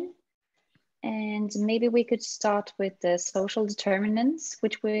discussion. And maybe we could start with the social determinants,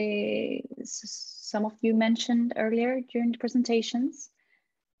 which some of you mentioned earlier during the presentations.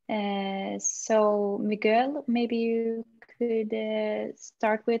 So Miguel, maybe you could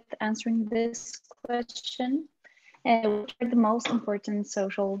start with answering this question. What are the most important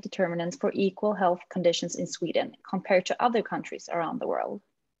social determinants for equal health conditions in Sweden compared to other countries around the world?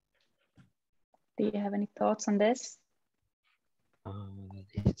 Do you have any thoughts on this?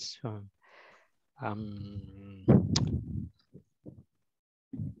 It's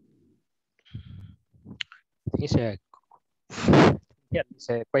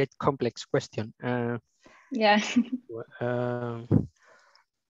a quite complex question. Yeah.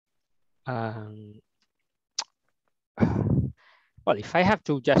 Well, if I have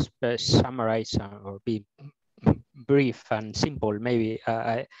to just summarize or be brief and simple, maybe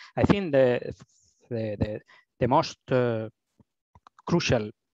I think the most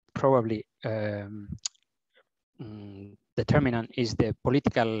crucial, probably, determinant is the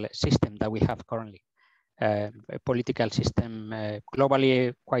political system that we have currently. A political system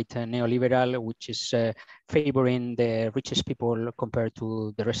globally quite neoliberal, which is favoring the richest people compared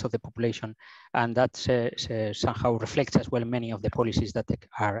to the rest of the population, and that somehow reflects as well many of the policies that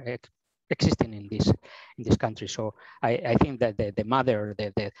are existing in this country. So I think that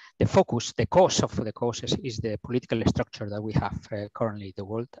the focus, the cause of the causes is the political structure that we have currently in the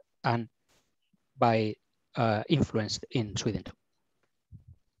world, and by influenced in Sweden too.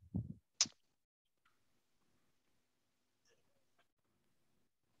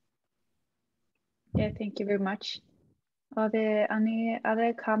 Yeah, thank you very much. Are there any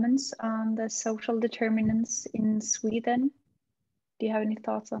other comments on the social determinants in Sweden? Do you have any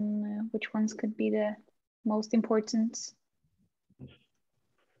thoughts on which ones could be the most important?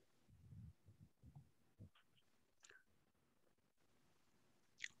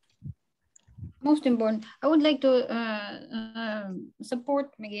 Most important, I would like to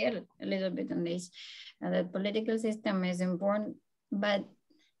support Miguel a little bit on this. That political system is important, but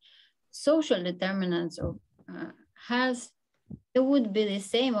social determinants of health, it would be the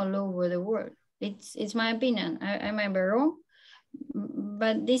same all over the world. It's my opinion. I might be wrong,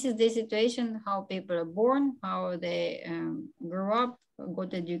 but this is the situation, how people are born, how they grow up, go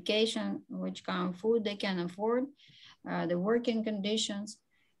to education, which kind of food they can afford, the working conditions,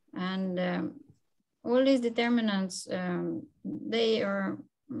 and all these determinants,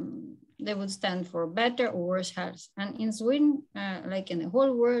 they would stand for better or worse health. And in Sweden, like in the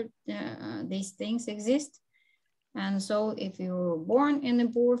whole world, these things exist. And so if you were born in a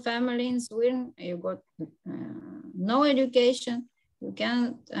poor family in Sweden, you got no education, you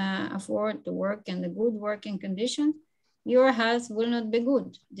can't afford to work in the good working conditions, your health will not be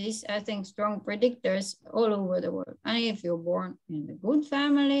good. These, I think, strong predictors all over the world. And if you're born in a good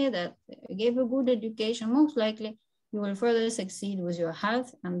family that gave a good education, most likely you will further succeed with your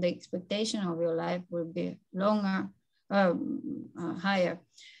health, and the expectation of your life will be longer, higher.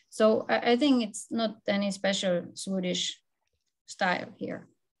 So I think it's not any special Swedish style here.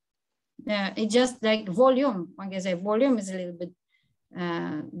 It's just like volume. Like I say, volume is a little bit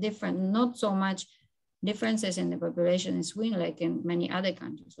different, not so much differences in the population in Sweden like in many other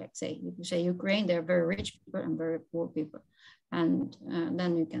countries. Like say, if you say Ukraine, they're very rich people and very poor people. And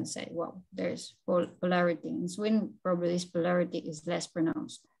then you can say, well, there's polarity. In Sweden, probably this polarity is less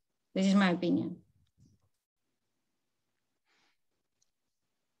pronounced. This is my opinion.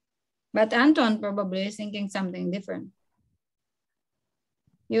 But Anton probably is thinking something different.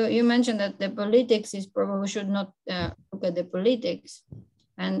 You mentioned that the politics is probably should not look at the politics.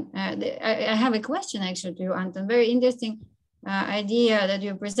 And I have a question actually to you, Anton. Very interesting idea that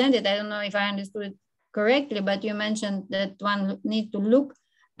you presented. I don't know if I understood it correctly, but you mentioned that one need to look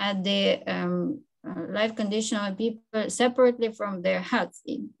at the life condition of people separately from their health.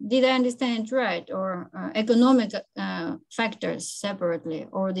 Did I understand it right? Or economic factors separately,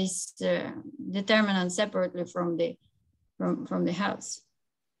 or these determinants separately from the health?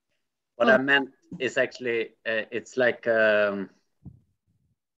 What I meant is actually, it's like,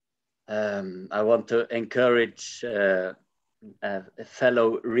 I want to encourage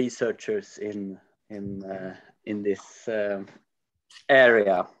fellow researchers in this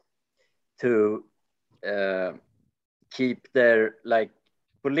area to keep their like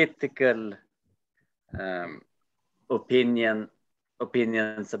political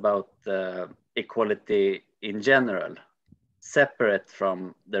opinions about equality in general separate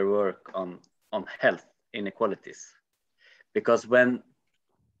from their work on health inequalities, because when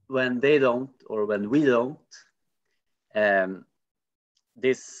they don't, or when we don't,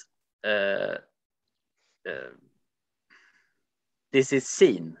 this is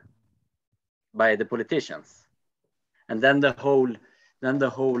seen by the politicians, and then the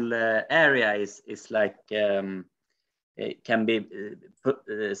whole area is like it can be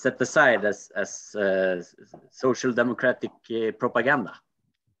set aside as social democratic propaganda,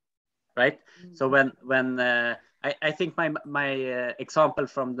 right? Mm-hmm. So when I think my example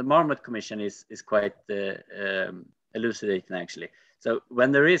from the Marmot Commission is quite elucidating actually. So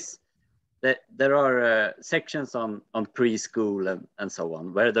when there are sections on preschool and so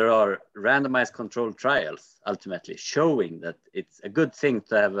on, where there are randomized controlled trials ultimately showing that it's a good thing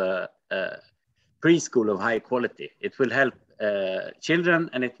to have a preschool of high quality. It will help children,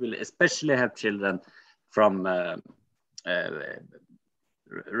 and it will especially help children from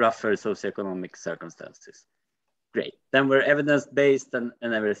rougher socioeconomic circumstances. Great, then we're evidence-based and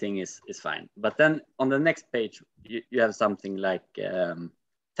everything is fine. But then on the next page, you have something like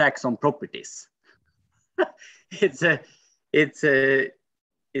tax on properties. It's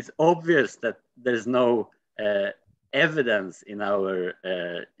obvious that there's no evidence in our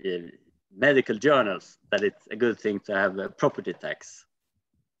medical journals that it's a good thing to have a property tax.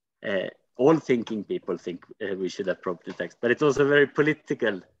 All thinking people think we should have property tax, but it's also a very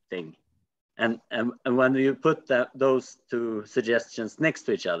political thing. And when you put those two suggestions next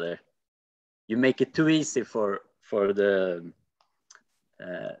to each other, you make it too easy for the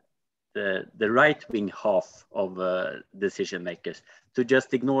right-wing half of decision makers to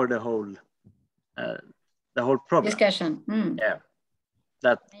just ignore the whole problem. Discussion. Mm. Yeah,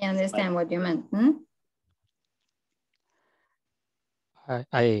 that I understand what you meant.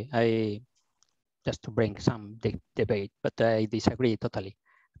 I just to bring some debate, but I disagree totally.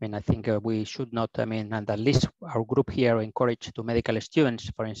 I mean, I think we should not, I mean, and at least our group here encourage to medical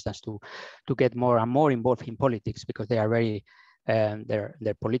students, for instance, to get more and more involved in politics, because they are very,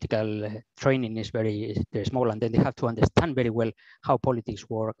 their political training is very small, and then they have to understand very well how politics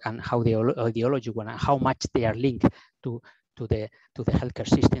work and how the ideology work and how much they are linked to the healthcare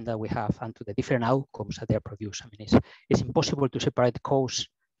system that we have and to the different outcomes that they produce. I mean, it's impossible to separate cause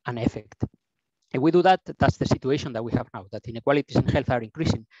and effect. If we do that, that's the situation that we have now, that inequalities in health are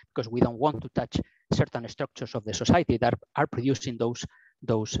increasing because we don't want to touch certain structures of the society that are producing those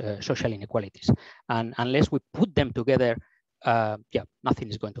social inequalities. And unless we put them together, yeah, nothing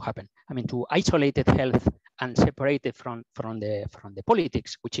is going to happen. I mean, to isolate health and separate it from the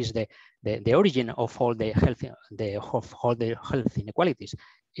politics, which is the origin of all the health inequalities,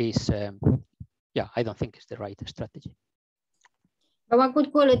 is yeah, I don't think it's the right strategy. But one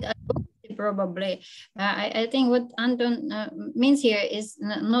could call it advocacy, probably. I think what Anton means here is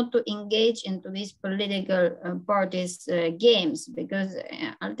not to engage into these political parties' games, because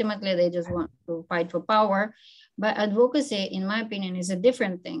ultimately they just want to fight for power. But advocacy, in my opinion, is a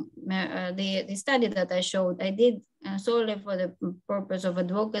different thing. The study that I showed, I did solely for the purpose of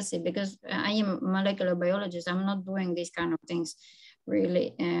advocacy, because I am a molecular biologist. I'm not doing these kind of things.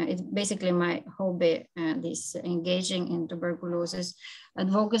 Really, it's basically my hobby, this engaging in tuberculosis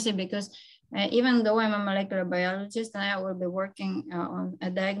advocacy, because even though I'm a molecular biologist and I will be working on a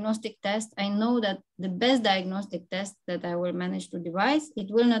diagnostic test, I know that the best diagnostic test that I will manage to devise,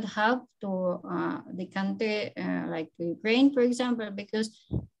 it will not help to the country like Ukraine, for example, because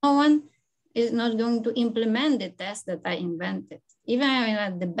no one is not going to implement the test that I invented.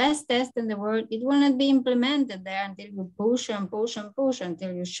 Even the best test in the world, it will not be implemented there until you push and push and push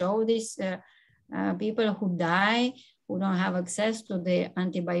until you show these people who die, who don't have access to the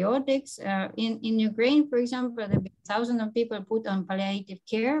antibiotics. In Ukraine, for example, there have been thousands of people put on palliative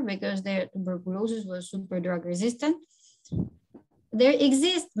care because their tuberculosis was super drug resistant. There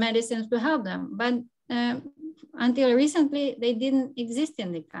exist medicines to help them, but until recently, they didn't exist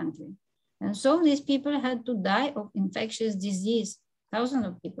in the country. And so these people had to die of infectious disease, thousands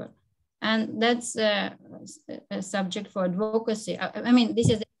of people. And that's a subject for advocacy. I mean, this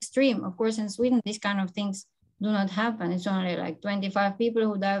is extreme. Of course, in Sweden, these kind of things do not happen. It's only like 25 people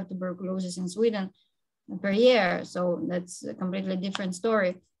who die of tuberculosis in Sweden per year. So that's a completely different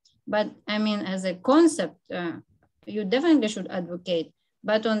story. But I mean, as a concept, you definitely should advocate.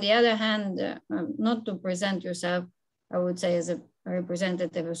 But on the other hand, not to present yourself, I would say, as a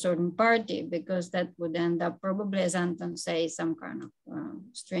representative of a certain party, because that would end up probably, as Anton says, some kind of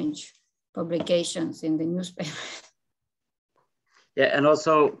strange publications in the newspaper. Yeah, and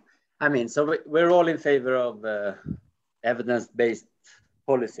also, I mean, so we're all in favor of evidence-based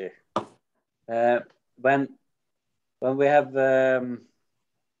policy. When we have the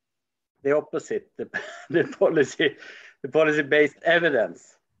opposite, the policy-based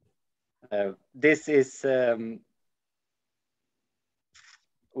evidence, this is.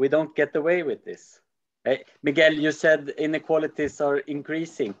 We don't get away with this. Miguel, you said inequalities are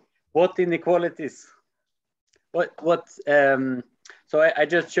increasing. What inequalities? What? So I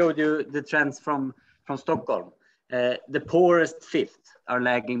just showed you the trends from Stockholm. The poorest fifth are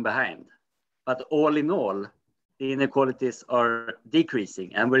lagging behind, but all in all, the inequalities are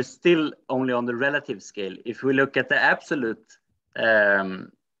decreasing, and we're still only on the relative scale. If we look at the absolute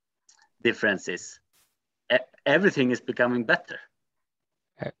differences, everything is becoming better.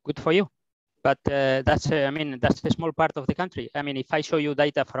 Good for you, but that's I mean, that's a small part of the country. I mean, if I show you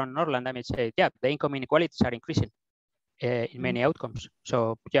data from Norland, I may say, yeah, the income inequalities are increasing in many outcomes.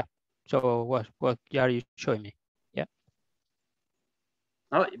 So yeah, so what are you showing me? Yeah.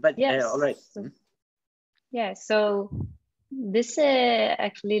 Oh, but yes. All right. Yeah, so this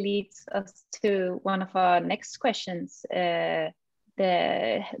actually leads us to one of our next questions.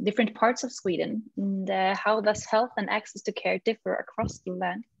 The different parts of Sweden, and how does health and access to care differ across the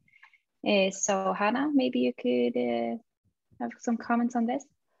land? So Hanna, maybe you could have some comments on this.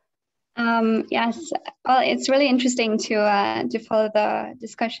 Yes, well, it's really interesting to follow the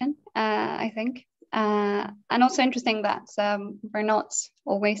discussion, I think, and also interesting that we're not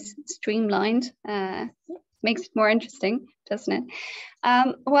always streamlined. Makes it more interesting, doesn't it?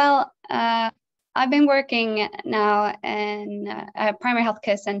 Well, I've been working now in a primary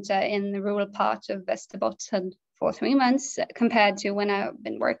healthcare center in the rural part of Västerbotten for 3 months, compared to when I've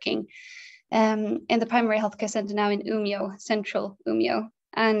been working in the primary healthcare center now in Umeå, central Umeå.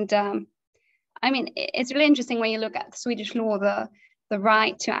 And I mean, it's really interesting when you look at the Swedish law, the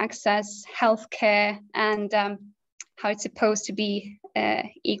right to access healthcare and how it's supposed to be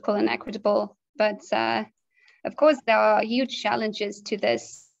equal and equitable. but of course there are huge challenges to this,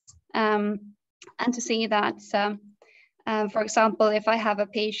 and to see that, for example, if I have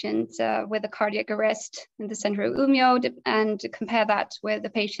a patient with a cardiac arrest in the center of Umeå and compare that with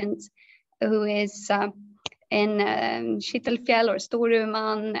a patient who is in Kittelfjäll or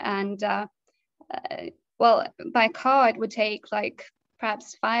Storuman, and well, by car it would take like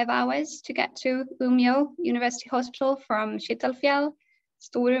perhaps 5 hours to get to Umeå University Hospital from Kittelfjäll.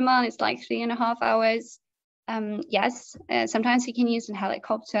 Storuman is like 3.5 hours. Yes, sometimes you can use a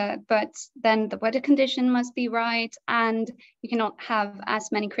helicopter, but then the weather condition must be right, and you cannot have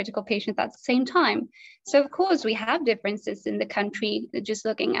as many critical patients at the same time. So of course we have differences in the country, just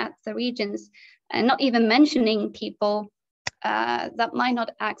looking at the regions, and not even mentioning people that might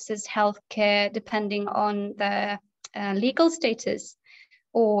not access healthcare depending on their legal status,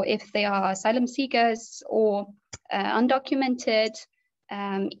 or if they are asylum seekers or undocumented,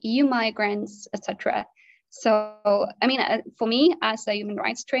 EU migrants, etc. So, I mean, for me as a human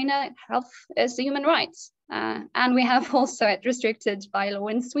rights trainer, health is a human rights. And we have also it restricted by law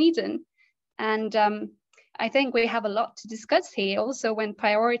in Sweden. And I think we have a lot to discuss here also when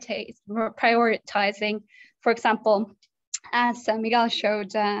prioritizing, for example, as Miguel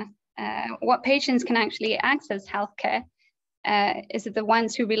showed, what patients can actually access healthcare. Is it the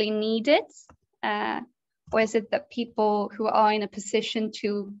ones who really need it? Or is it the people who are in a position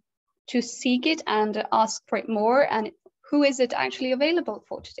to seek it and ask for it more? And who is it actually available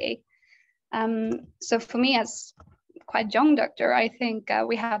for today? So for me, as quite young doctor, I think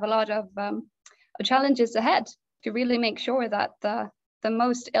we have a lot of challenges ahead to really make sure that the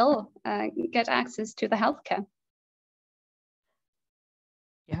most ill get access to the healthcare.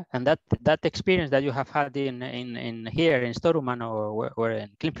 Yeah, and that experience that you have had in here in Storuman or in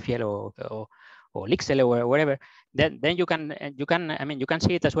Klippfjäll or Lycksele or wherever, then you can I mean you can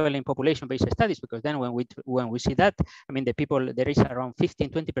see it as well in population-based studies, because then when we see that, I mean there is around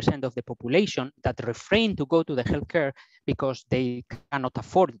 15-20% of the population that refrain to go to the healthcare because they cannot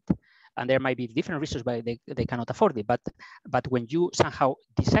afford it. And there might be different reasons why they cannot afford it. But when you somehow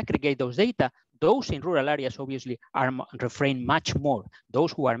disaggregate those data, those in rural areas obviously are refrain much more.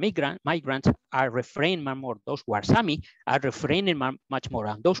 Those who are migrants are refrain much more. Those who are Sami are refraining much more.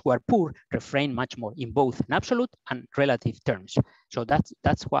 And those who are poor refrain much more in both in absolute and relative terms. So that's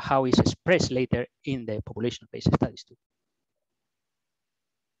how it's expressed later in the population-based studies too.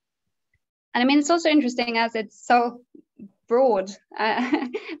 And I mean, it's also interesting as it's so broad,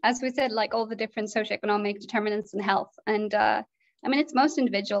 as we said, like all the different socioeconomic determinants in health. And I mean, it's most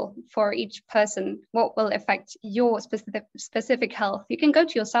individual for each person, what will affect your specific health. You can go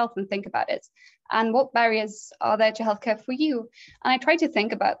to yourself and think about it. And what barriers are there to healthcare for you? And I try to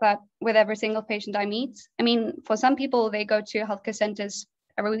think about that with every single patient I meet. I mean, for some people, they go to healthcare centers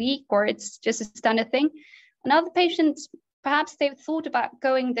every week, or it's just a standard thing. And other patients, perhaps they've thought about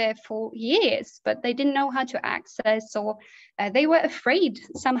going there for years, but they didn't know how to access, or they were afraid.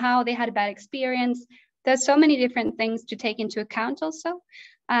 Somehow they had a bad experience. There's so many different things to take into account also.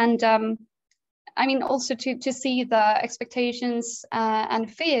 And I mean, also to see the expectations and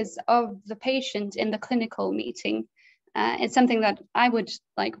fears of the patient in the clinical meeting. It's something that I would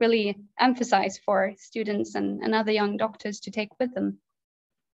like really emphasize for students and other young doctors to take with them.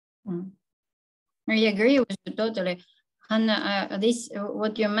 I agree with you totally. Hanna, this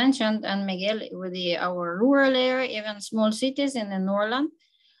what you mentioned, and Miguel, with our rural area, even small cities in the Norrland,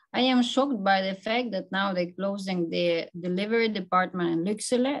 I am shocked by the fact that now they're closing the delivery department in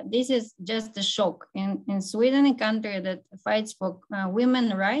Lycksele. This is just a shock. In Sweden, a country that fights for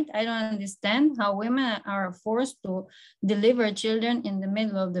women's rights, I don't understand how women are forced to deliver children in the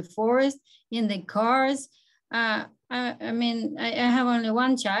middle of the forest, in the cars. I mean, I have only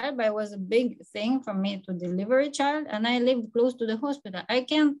one child, but it was a big thing for me to deliver a child, and I lived close to the hospital. I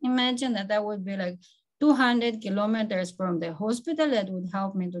can't imagine that would be like 200 kilometers from the hospital that would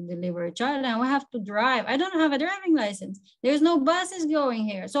help me to deliver a child, and I have to drive. I don't have a driving license. There's no buses going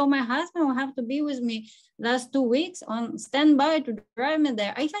here. So my husband will have to be with me last 2 weeks on standby to drive me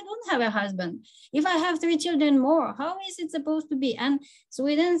there. If I don't have a husband, if I have 3 children more, how is it supposed to be? And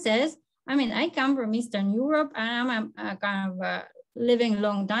Sweden says, I mean, I come from Eastern Europe and I'm kind of living a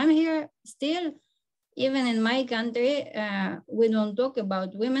long time here. Still, even in my country, we don't talk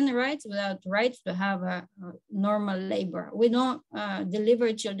about women's rights without rights to have a normal labor. We don't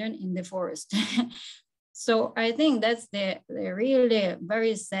deliver children in the forest. So I think that's the really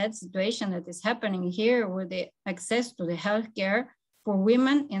very sad situation that is happening here with the access to the healthcare for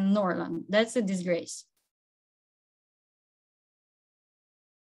women in Norrland. That's a disgrace.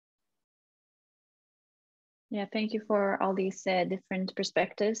 Yeah, thank you for all these different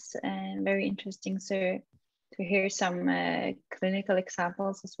perspectives, and very interesting to hear some clinical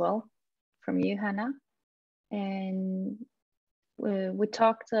examples as well from you, Hanna. And we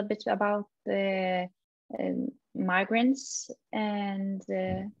talked a bit about the migrants and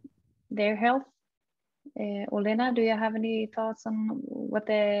their health. Olena, do you have any thoughts on what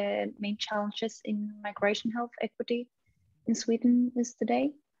the main challenges in migration health equity in Sweden is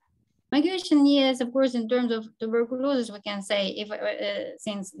today? Migration, yes, of course, in terms of tuberculosis, we can say, if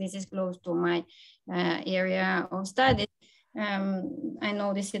since this is close to my area of study, I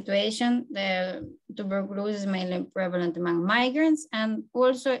know the situation. The tuberculosis is mainly prevalent among migrants, and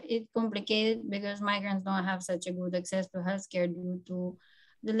also it's complicated because migrants don't have such a good access to healthcare due to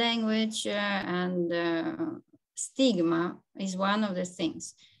the language and stigma is one of the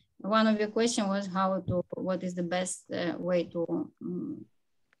things. One of your questions was what is the best way to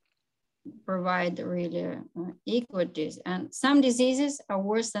provide really equities, and some diseases are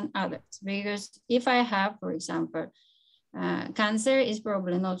worse than others, because if I have, for example, cancer is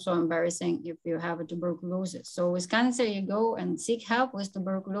probably not so embarrassing if you have a tuberculosis. So with cancer, you go and seek help. With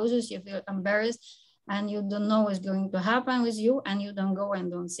tuberculosis, you feel embarrassed and you don't know what's going to happen with you, and you don't go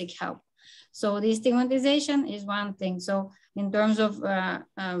and don't seek help. So the stigmatization is one thing. So in terms of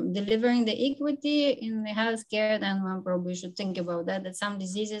delivering the equity in the healthcare, then one probably should think about that some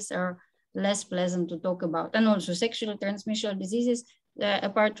diseases are less pleasant to talk about. And also sexually transmitted diseases,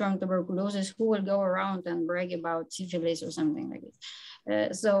 apart from tuberculosis, who will go around and brag about syphilis or something like this?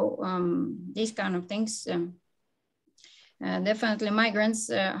 These kind of things, definitely migrants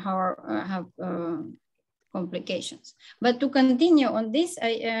have complications. But to continue on this,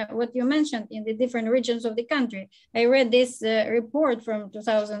 what you mentioned in the different regions of the country, I read this report from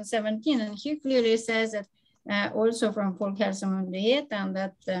 2017, and here clearly says that also from Folkhälsomyndigheten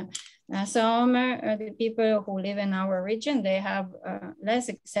that some the people who live in our region, they have less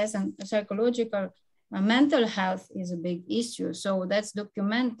access, and psychological mental health is a big issue. So that's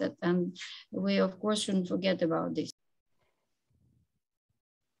documented, and we of course shouldn't forget about this.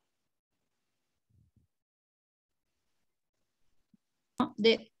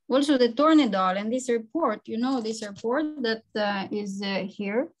 Also the Tornedal, and this report, you know, this report that is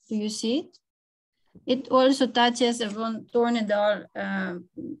here, do you see it? It also touches upon Tornedal,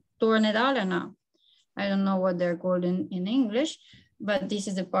 Tornedalerna. I don't know what they're called in English, but this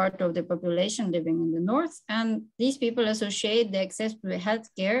is a part of the population living in the north. And these people associate the access to the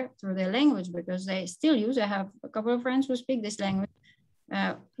healthcare through their language, because they still use, I have a couple of friends who speak this language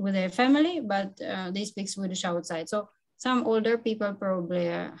with their family, but they speak Swedish outside. So some older people probably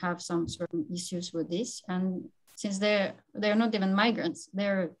have some certain issues with this. And since they're not even migrants,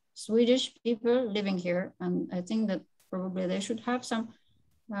 they're Swedish people living here. And I think that probably they should have some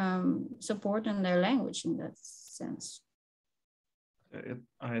support in their language in that sense.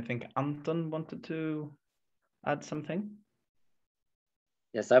 I think Anton wanted to add something.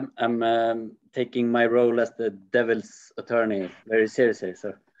 Yes, I'm taking my role as the devil's attorney very seriously.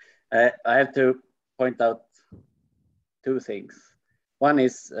 So I have to point out two things. One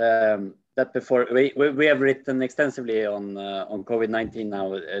is that before we have written extensively on COVID-19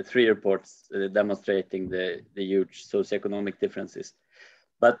 now, 3 reports demonstrating the huge socioeconomic differences,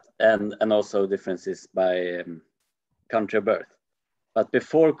 but and also differences by country of birth. But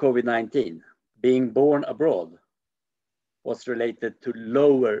before COVID-19, being born abroad was related to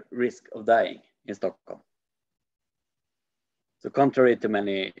lower risk of dying in Stockholm. So contrary to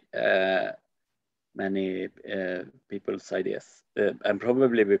many people's ideas, and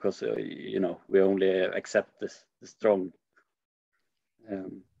probably because you know, we only accept the strong.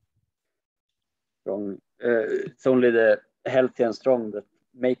 It's only the healthy and strong that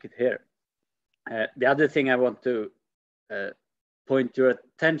make it here. The other thing I want to point your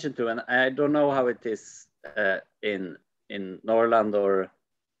attention to, and I don't know how it is in Norrland or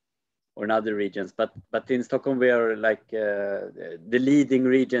in other regions, but in Stockholm we are like the leading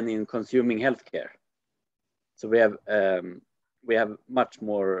region in consuming healthcare. So we have much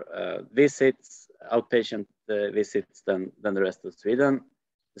more visits, outpatient visits than the rest of Sweden,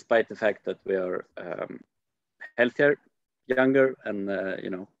 despite the fact that we are healthier, younger, and you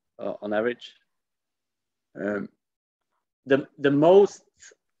know, on average. The most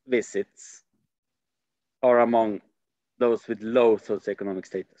visits are among those with low socioeconomic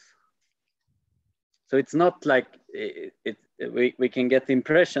status. So it's not like we can get the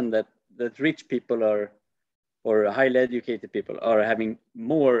impression that rich people are, or highly educated people are having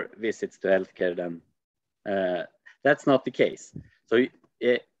more visits to healthcare than, that's not the case. So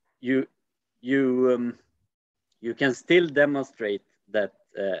you can still demonstrate that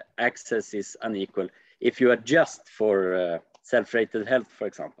access is unequal, if you adjust for self-rated health, for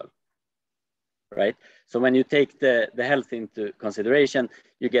example, right? So when you take the health into consideration,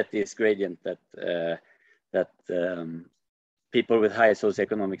 you get this gradient that people with high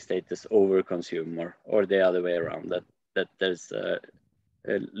socioeconomic status overconsume, or the other way around, that there's a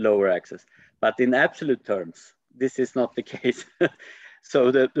lower access. But in absolute terms, this is not the case.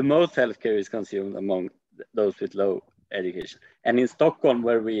 So the most healthcare is consumed among those with low education. And in Stockholm,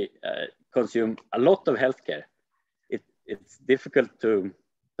 where we consume a lot of healthcare, it's difficult to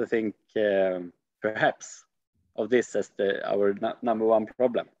think perhaps of this as our number one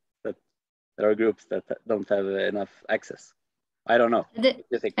problem, that there are groups that don't have enough access. I don't know.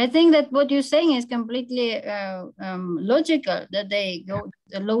 I think that what you're saying is completely logical, that they go,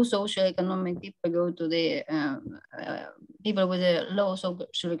 the low socioeconomic people go to the people with a low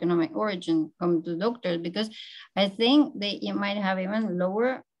socioeconomic origin come to doctors, because I think they might have even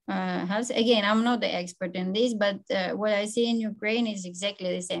lower health. Again, I'm not the expert in this, but what I see in Ukraine is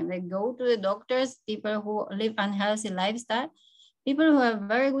exactly the same. They go to the doctors, people who live unhealthy lifestyle, people who have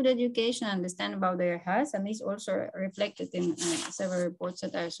very good education, understand about their health, and this also reflected in several reports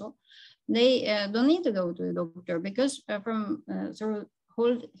that I saw. They don't need to go to the doctor, because from through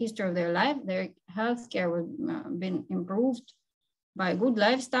whole history of their life, their healthcare was been improved by good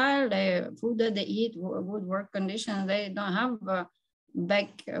lifestyle, the food that they eat, good work conditions. They don't have a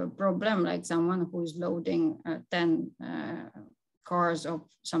back problem like someone who is loading 10 cars of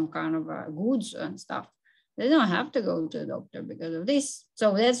some kind of goods and stuff. They don't have to go to the doctor because of this.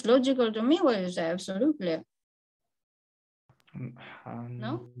 So that's logical to me, what you say, absolutely.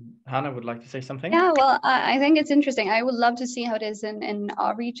 No? Hanna would like to say something? Yeah, well, I think it's interesting. I would love to see how it is in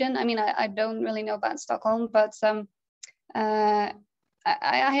our region. I mean, I don't really know about Stockholm, but I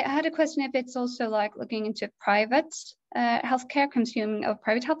had a question if it's also like looking into private healthcare, consuming of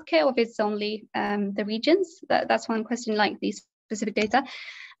private healthcare, or if it's only the regions. That's one question, like these specific data.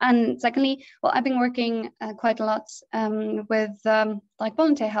 And secondly, well, I've been working quite a lot with like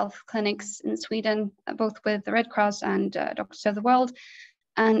volunteer health clinics in Sweden, both with the Red Cross and Doctors of the World.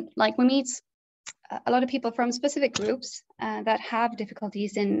 And like we meet a lot of people from specific groups that have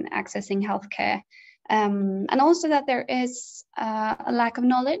difficulties in accessing healthcare. And also that there is a lack of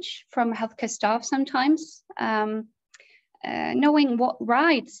knowledge from healthcare staff sometimes, knowing what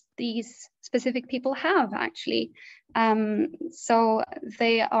rights these specific people have actually. So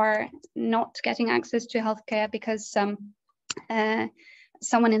they are not getting access to healthcare because someone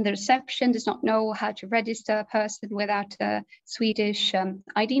in the reception does not know how to register a person without a Swedish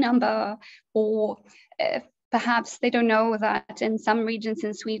ID number, or perhaps they don't know that in some regions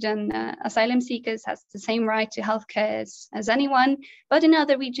in Sweden, asylum seekers has the same right to healthcare as anyone, but in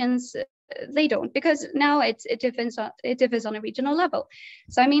other regions they don't, because now it differs on a regional level.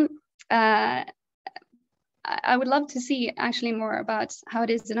 So I mean, I would love to see actually more about how it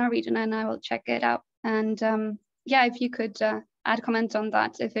is in our region, and I will check it out. And yeah, if you could add a comment on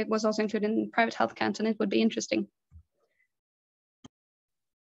that, if it was also included in private health canton, it would be interesting.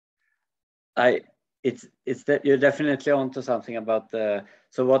 It's that you're definitely onto something about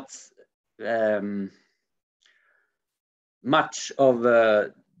so what's much of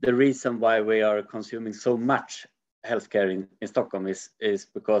the reason why we are consuming so much healthcare in Stockholm is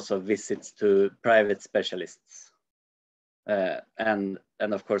because of visits to private specialists, and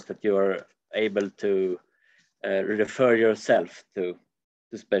of course that you are able to refer yourself to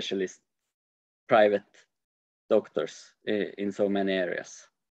specialist private doctors in so many areas,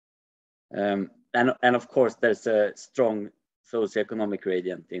 and of course there's a strong socioeconomic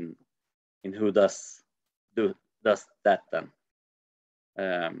gradient in who does that then,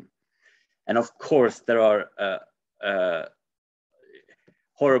 and of course there are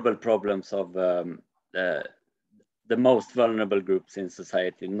horrible problems of the most vulnerable groups in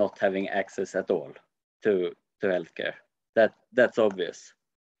society not having access at all to healthcare. That's obvious,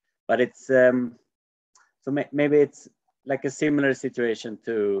 but it's so maybe it's like a similar situation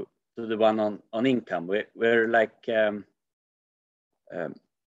to the one on income. We're like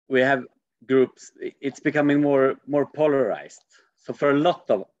we have groups. It's becoming more polarized. So for a lot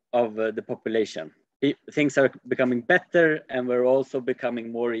of the population, things are becoming better, and we're also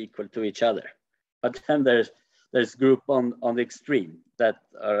becoming more equal to each other. But then there's group on the extreme that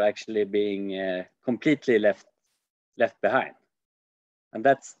are actually being completely left behind, and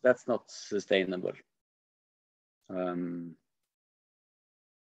that's not sustainable.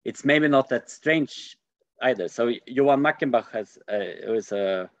 It's maybe not that strange either. So Johan Mackenbach was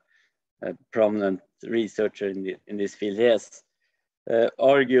a prominent researcher in this field. He has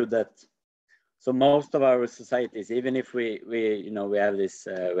argued that So most of our societies, even if we have this,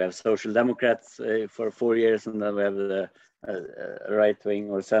 we have social democrats for 4 years, and then we have the right wing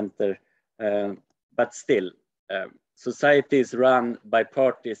or center, but still, society is run by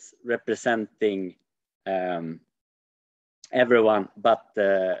parties representing everyone, but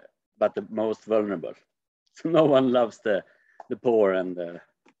the most vulnerable. So no one loves the poor and the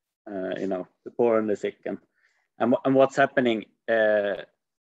poor and the sick, and what's happening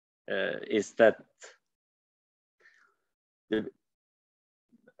is that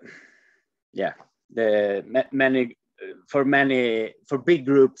for big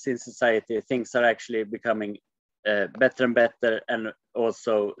groups in society, things are actually becoming better and better, and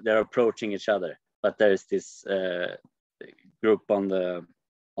also they're approaching each other. But there is this group on the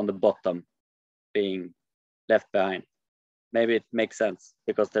bottom being left behind. Maybe it makes sense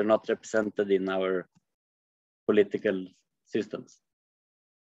because they're not represented in our political systems.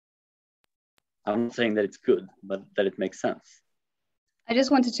 I'm not saying that it's good, but that it makes sense. I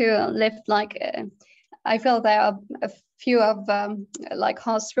just wanted to lift, I feel there are a few of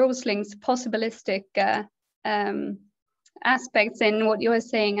Hans Rosling's possibilistic aspects in what you were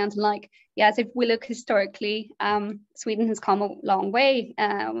saying, and yes, if we look historically, Sweden has come a long way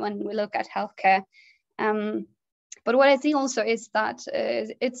when we look at healthcare. But what I see also is that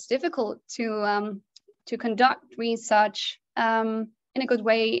it's difficult to conduct research in a good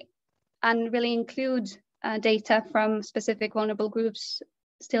way and really include data from specific vulnerable groups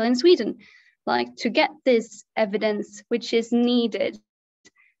still in Sweden, to get this evidence which is needed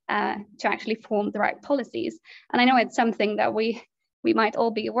to actually form the right policies. And I know it's something that we might all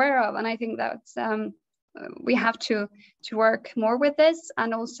be aware of, and I think that we have to work more with this,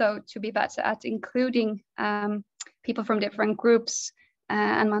 and also to be better at including people from different groups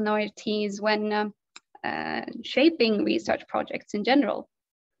and minorities when shaping research projects in general.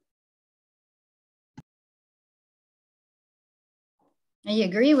 I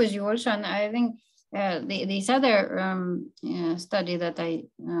agree with you also, and I think this other study that I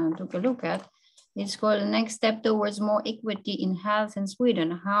took a look at, it's called Next Step Towards More Equity in Health in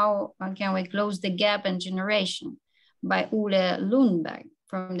Sweden. How can we close the gap in generation? By Ole Lundberg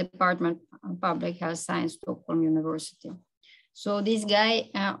from the Department of Public Health Science, Stockholm University. So this guy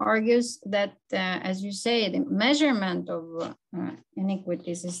argues that, as you say, the measurement of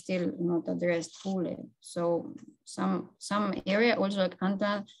inequities is still not addressed fully. So some area, also like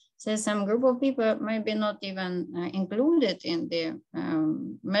Anton says, some group of people might be not even included in the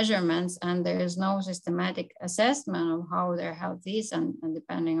measurements, and there is no systematic assessment of how their health is and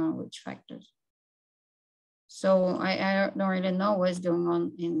depending on which factors. So I don't really know what's going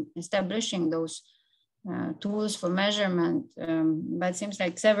on in establishing those tools for measurement, but it seems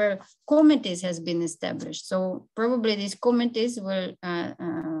like several committees has been established. So probably these committees will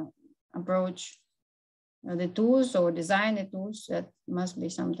approach the tools or design the tools. That must be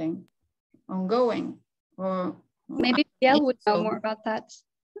something ongoing. Or maybe Miguel would know more about that.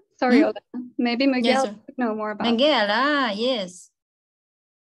 Sorry, Olena. Maybe Miguel would know more about Miguel, yes.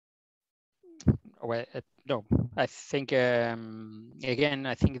 Well, no, I think, again,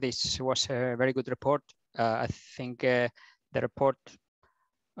 I think this was a very good report. I think the report,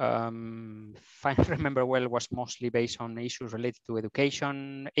 if I remember well, was mostly based on issues related to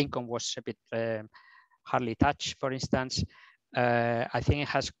education. Income was a bit hardly touched, for instance. I think it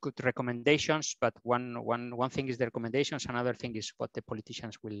has good recommendations, but one thing is the recommendations, another thing is what the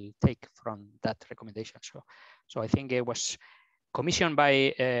politicians will take from that recommendation. So I think it was commissioned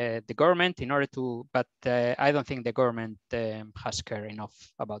by the government in order to, but I don't think the government has cared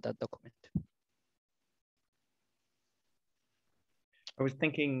enough about that document. I was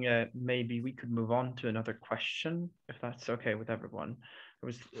thinking maybe we could move on to another question, if that's okay with everyone.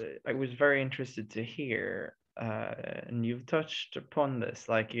 I was very interested to hear, and you've touched upon this,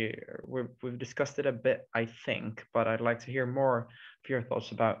 we've discussed it a bit, I think, but I'd like to hear more of your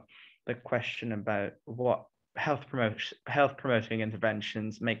thoughts about the question about what health promoting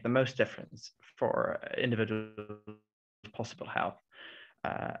interventions make the most difference for individuals' possible health,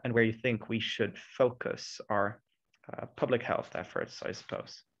 and where you think we should focus our public health efforts, I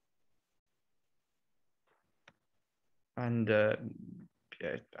suppose. And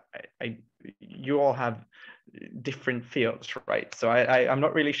you all have different fields, right? So I'm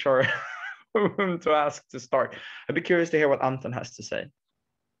not really sure whom to ask to start. I'd be curious to hear what Anton has to say.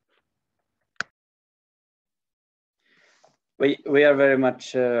 We are very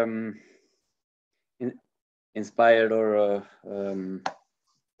much inspired or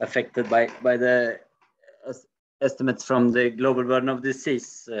affected by the estimates from the Global Burden of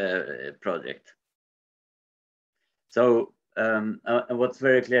Disease project. So and what's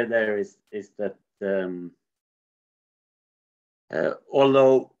very clear there is that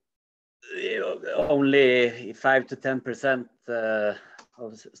although only 5 to 10%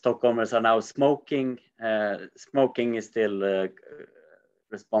 of Stockholmers are now smoking, smoking is still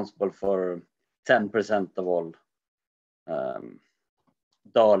responsible for 10% of all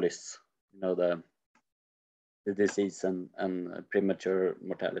DALYs, you know, the disease and premature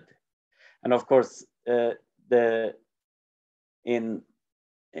mortality. And of course,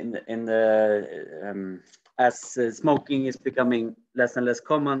 as smoking is becoming less and less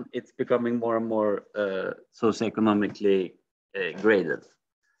common, it's becoming more and more socioeconomically graded.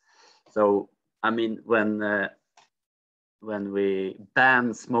 So, I mean, when we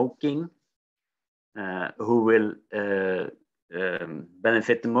ban smoking, who will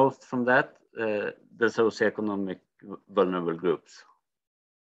benefit the most from that? The socioeconomic vulnerable groups.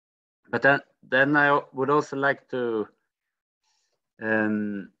 But then I would also like to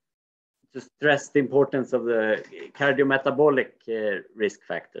stress the importance of the cardiometabolic risk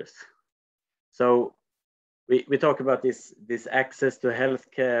factors. So we talk about this access to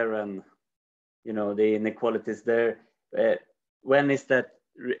healthcare and, you know, the inequalities there. When is that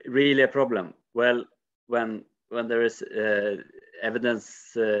really a problem? Well, when there is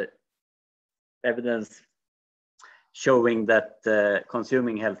evidence showing that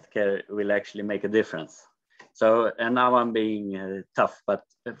consuming healthcare will actually make a difference. So, and now I'm being tough, but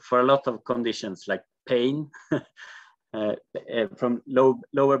for a lot of conditions like pain, from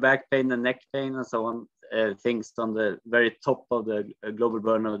lower back pain and neck pain and so on, things on the very top of the global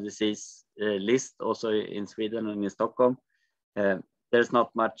burden of disease list, also in Sweden and in Stockholm, there's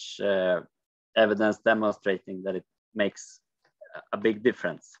not much evidence demonstrating that it makes a big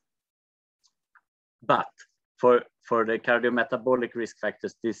difference. But for the cardiometabolic risk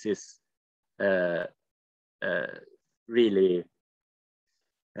factors, this is really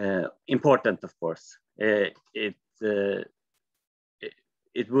important, of course.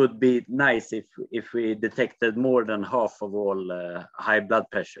 It would be nice if we detected more than half of all high blood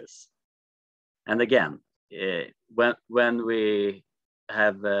pressures. And again, when we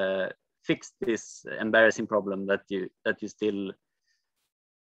have fixed this embarrassing problem that you still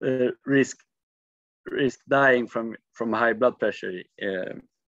risk dying from high blood pressure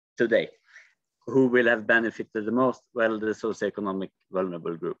today, who will have benefited the most? Well, the socioeconomic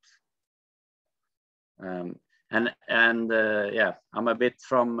vulnerable groups. Yeah, I'm a bit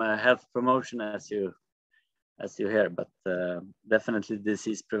from health promotion, as you hear, but definitely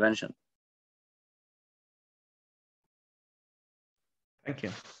disease prevention. Thank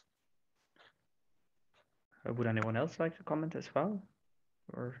you. Would anyone else like to comment as well?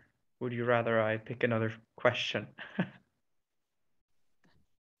 Or would you rather I pick another question?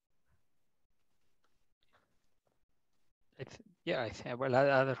 Well,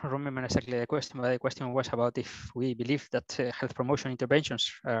 I don't remember exactly the question, but the question was about if we believe that health promotion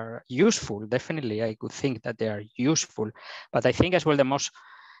interventions are useful. Definitely, I could think that they are useful, but I think as well the most,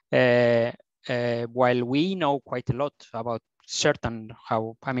 while we know quite a lot about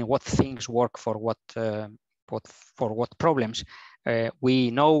what things work for what problems,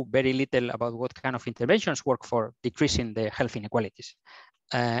 we know very little about what kind of interventions work for decreasing the health inequalities.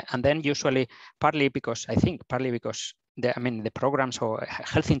 And then usually, partly because the programs or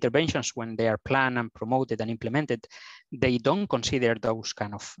health interventions, when they are planned and promoted and implemented, they don't consider those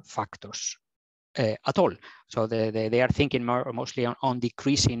kind of factors at all. So they are thinking mostly on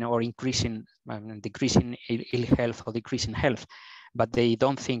decreasing or increasing, decreasing ill health or decreasing health, but they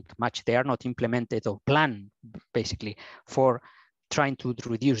don't think much. They are not implemented or planned basically for trying to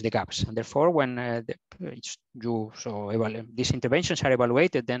reduce the gaps. And therefore, when these interventions are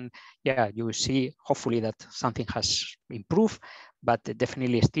evaluated, then yeah, you see hopefully that something has improved, but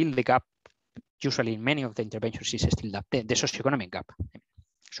definitely still the gap, usually in many of the interventions, is still the socioeconomic gap.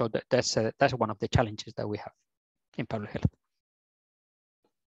 So that's one of the challenges that we have in public health.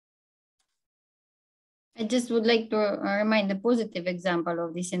 I just would like to remind the positive example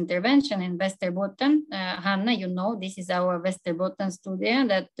of this intervention in Västerbotten. Hanna, you know, this is our Västerbotten study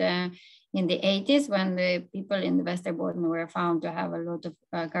that in the 80s, when the people in the Västerbotten were found to have a lot of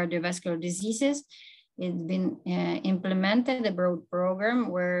cardiovascular diseases, it's been implemented, a broad program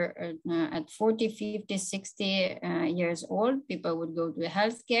where at 40, 50, 60 years old, people would go to the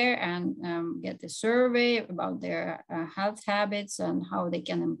healthcare and get a survey about their health habits and how they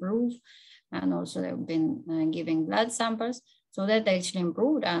can improve. And also they've been giving blood samples. So that actually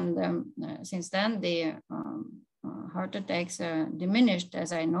improved. And since then, the heart attacks diminished,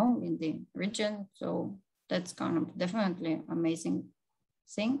 as I know, in the region. So that's kind of definitely amazing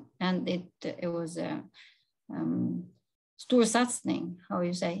thing. And it was stor satsning, how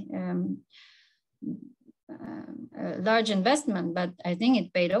you say, a large investment, but I think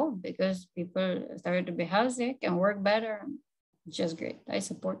it paid off because people started to be healthy, can work better. Just great. I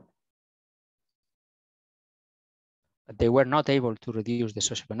support. But they were not able to reduce the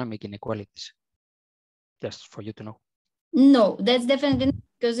socioeconomic inequalities, just for you to know. No, that's definitely not,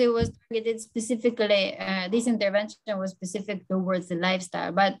 because it was targeted specifically, this intervention was specific towards the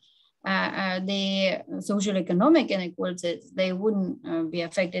lifestyle, but the social economic inequalities, they wouldn't be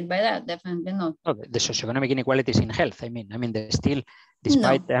affected by that, definitely not. No, the socioeconomic inequalities in health, I mean, they're still,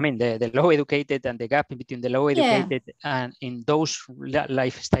 despite, no. I mean, the low educated and the gap between the low educated and in those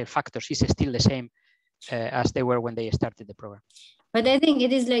lifestyle factors is still the same as they were when they started the program. But I think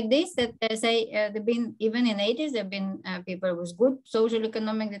it is like this, that say they've been, even in 80s, there have been people with good social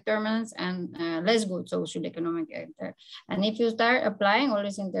economic determinants and less good social economic. And if you start applying all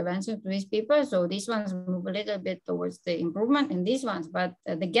these interventions to these people, so these ones move a little bit towards the improvement in these ones, but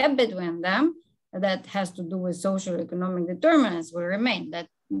the gap between them that has to do with social economic determinants will remain.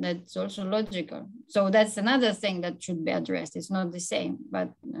 That's also logical. So that's another thing that should be addressed. It's not the same,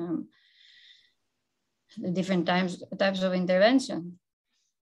 but the different types of intervention.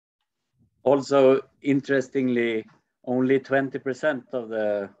 Also, interestingly, only 20% of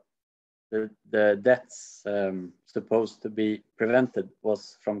the deaths supposed to be prevented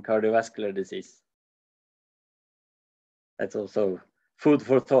was from cardiovascular disease. That's also food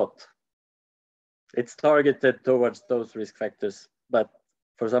for thought. It's targeted towards those risk factors, but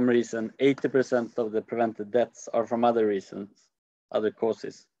for some reason, 80% of the prevented deaths are from other reasons, other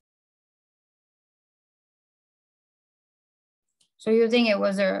causes. So you think it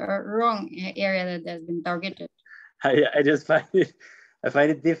was a wrong area that has been targeted? I just find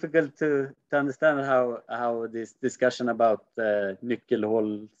it difficult to understand how this discussion about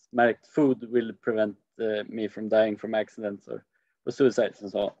nyckelhålsmärkt food will prevent me from dying from accidents or suicides and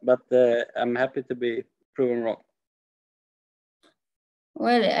so on. But I'm happy to be proven wrong.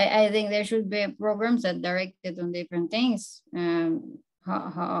 Well, I think there should be programs that directed on different things.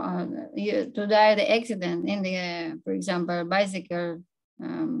 To die the accident in the, for example, bicycle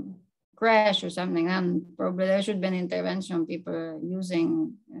crash or something, and probably there should be an intervention, people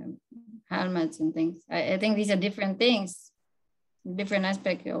using helmets and things. I think these are different things, different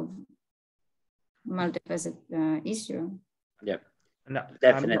aspect of multifaceted issue. Yeah, no,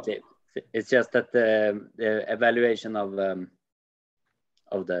 definitely. It's just that the evaluation of the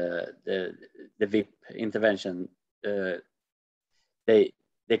VIP intervention,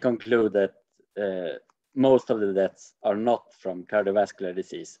 they conclude that most of the deaths are not from cardiovascular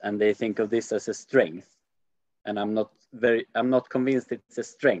disease, and they think of this as a strength. And I'm not convinced it's a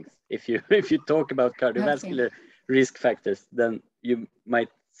strength. If you talk about cardiovascular risk factors, then you might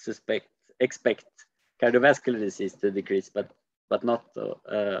expect cardiovascular disease to decrease, but not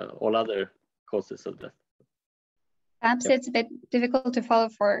all other causes of death. Perhaps it's a bit difficult to follow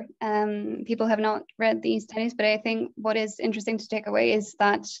for people who have not read these studies, but I think what is interesting to take away is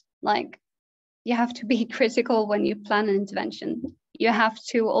that, like, you have to be critical when you plan an intervention. You have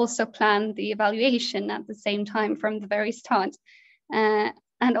to also plan the evaluation at the same time from the very start.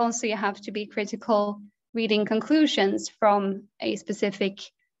 And also you have to be critical reading conclusions from a specific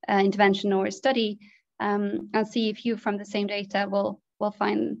intervention or study and see if you from the same data will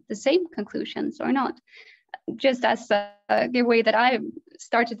find the same conclusions or not. Just as the way that I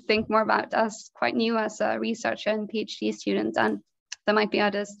started to think more about as quite new as a researcher and PhD student, and there might be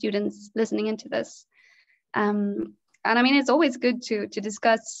other students listening into this. And I mean, it's always good to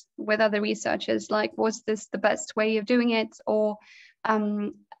discuss with other researchers, like, was this the best way of doing it? Or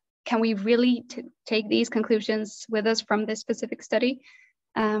can we really take these conclusions with us from this specific study?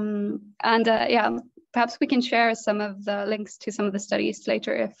 Yeah, perhaps we can share some of the links to some of the studies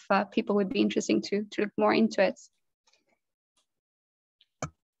later if people would be interested to look more into it.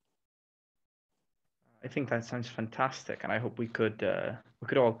 I think that sounds fantastic, and I hope we could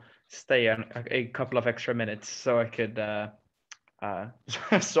all stay on a couple of extra minutes so I could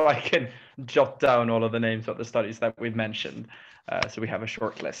so I can jot down all of the names of the studies that we've mentioned, so we have a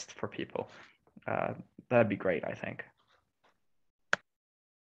short list for people. That'd be great, I think.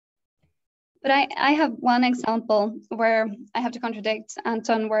 But I have one example where I have to contradict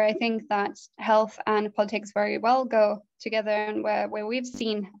Anton, where I think that health and politics very well go together, and where we've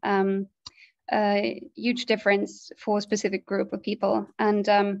seen a huge difference for a specific group of people. And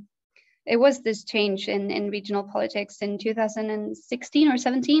it was this change in regional politics in 2016 or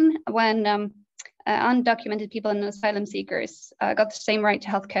 17, when undocumented people and asylum seekers got the same right to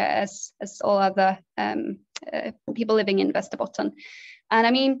healthcare as all other people living in Västerbotten. And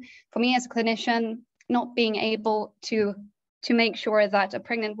I mean, for me as a clinician, not being able to make sure that a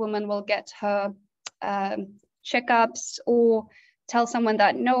pregnant woman will get her checkups, or tell someone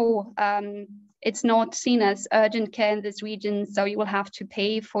that no, it's not seen as urgent care in this region, so you will have to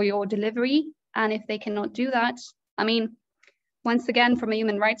pay for your delivery. And if they cannot do that, I mean, once again, from a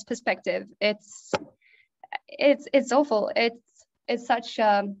human rights perspective, it's awful. It's such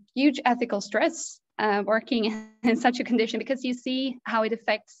a huge ethical stress working in such a condition, because you see how it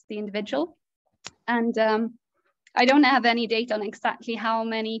affects the individual. And I don't have any data on exactly how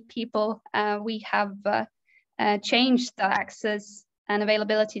many people we have changed the access and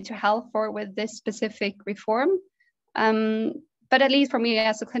availability to health for with this specific reform. But at least for me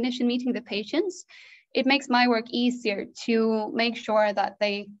as a clinician meeting the patients, it makes my work easier to make sure that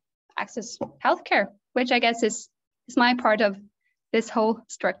they access healthcare, which I guess is my part of this whole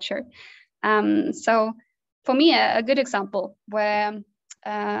structure. So for me, a good example where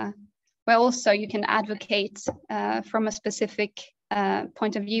also you can advocate from a specific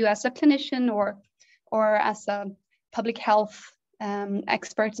point of view as a clinician or as a public health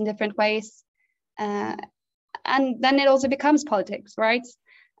expert in different ways. And then it also becomes politics, right?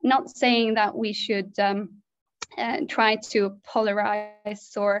 Not saying that we should try to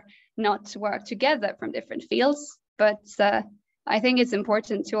polarize or not work together from different fields, but I think it's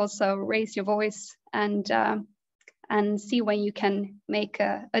important to also raise your voice and see when you can make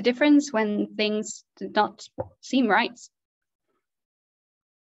a difference when things do not seem right.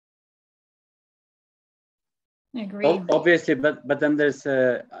 I agree. Obviously, but then there's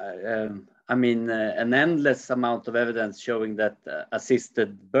I mean, an endless amount of evidence showing that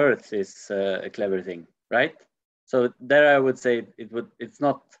assisted birth is a clever thing, right? So there, I would say it's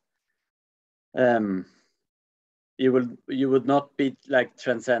not. You would not be like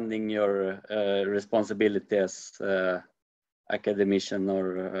transcending your responsibility as academician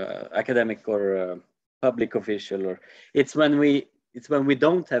or academic or public official, or it's when we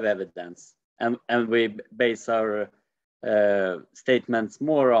don't have evidence and we base our statements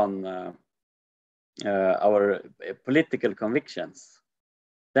more on our political convictions.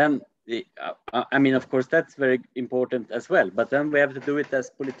 Then I mean, of course, that's very important as well. But then we have to do it as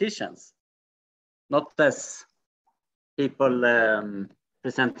politicians, not as people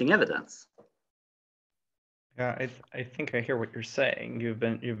presenting evidence. Yeah, I think I hear what you're saying. You've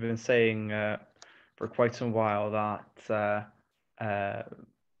been saying for quite some while that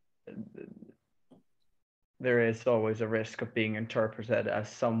there is always a risk of being interpreted as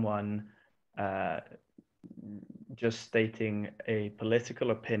someone just stating a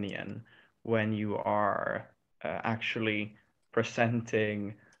political opinion when you are actually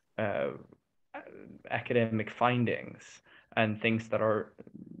presenting academic findings and things that are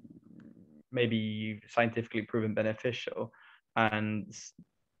maybe scientifically proven beneficial. And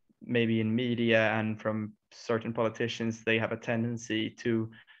maybe in media and from certain politicians, they have a tendency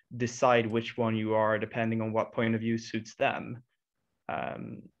to decide which one you are depending on what point of view suits them.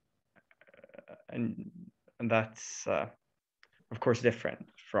 And that's of course different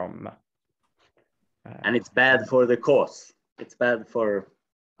from and it's bad for the cause. It's bad for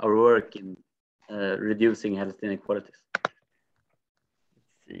our work in reducing health inequalities.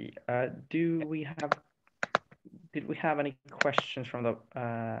 Let's see. Did we have any questions from the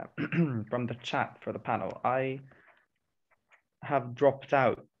from the chat for the panel? I have dropped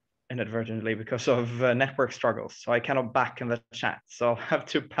out inadvertently because of network struggles, so I cannot back in the chat. So I'll have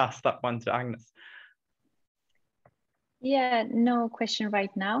to pass that one to Agnes. Yeah, no question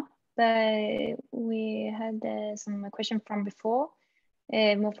right now, but we had some question from before,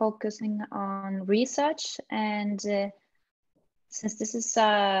 more focusing on research. And since this is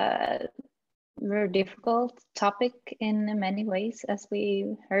a very difficult topic in many ways, as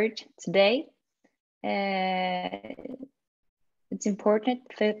we heard today, it's important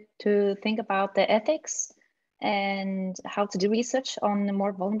to think about the ethics and how to do research on the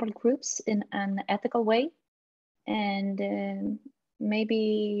more vulnerable groups in an ethical way. And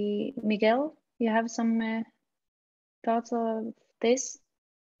maybe Miguel, you have some thoughts of this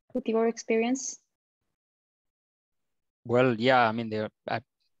with your experience? Well, yeah, I mean,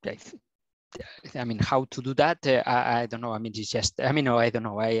 I mean, how to do that? I don't know. I mean, it's just, I mean, no, I don't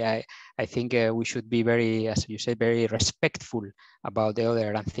know. I think we should be very, as you said, very respectful about the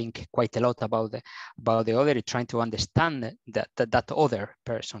other and think quite a lot about the other, trying to understand that other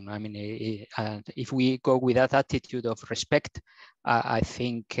person. I mean, if we go with that attitude of respect, I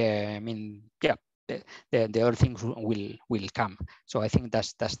think, I mean, yeah, the other things will come. So I think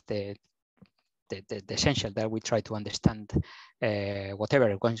that's the essential, that we try to understand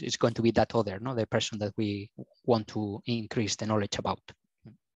whatever is going to be that other, no, the person that we want to increase the knowledge about.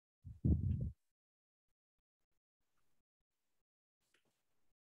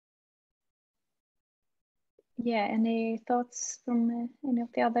 Yeah, any thoughts from any of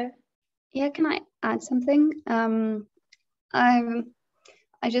the other? Yeah, can I add something?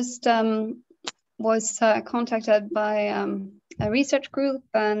 I just was contacted by a research group,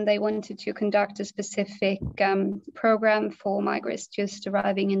 and they wanted to conduct a specific program for migrants just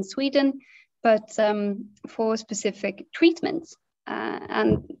arriving in Sweden, but for specific treatments.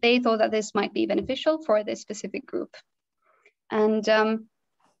 And they thought that this might be beneficial for this specific group. And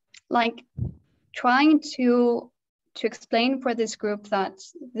like trying to explain for this group that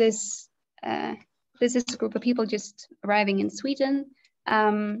this is a group of people just arriving in Sweden,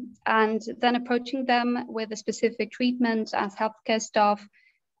 and then approaching them with a specific treatment as healthcare staff.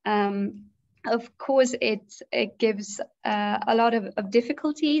 Of course, it gives a lot of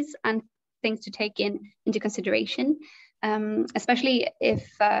difficulties and things to take into consideration, especially if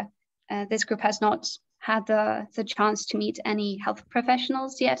this group has not had the chance to meet any health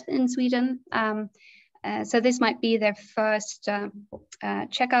professionals yet in Sweden. So this might be their first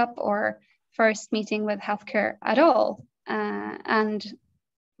checkup or first meeting with healthcare at all. And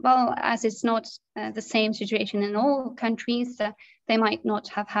well, as it's not the same situation in all countries, they might not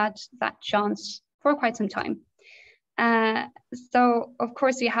have had that chance for quite some time. So of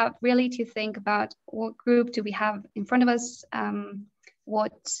course we have really to think about what group do we have in front of us,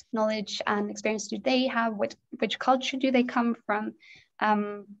 what knowledge and experience do they have, which culture do they come from,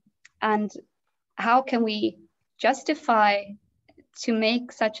 and how can we justify to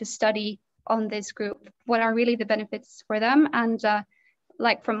make such a study on this group? What are really the benefits for them? And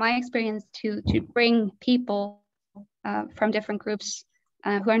like from my experience, to bring people from different groups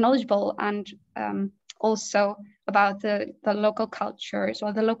who are knowledgeable and also about the local cultures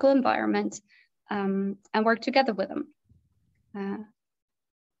or the local environment, and work together with them.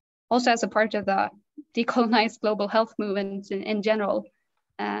 Also as a part of the decolonized global health movement in general,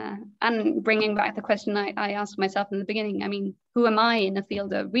 and bringing back the question I asked myself in the beginning, I mean, who am I in the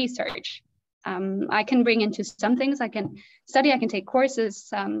field of research? I can bring into some things, I can study, I can take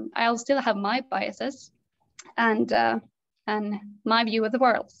courses, I'll still have my biases and my view of the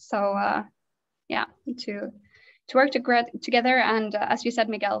world. So yeah, to work together and as you said,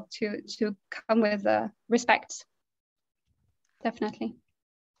 Miguel, to come with respect, definitely.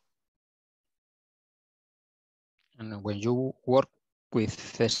 And when you work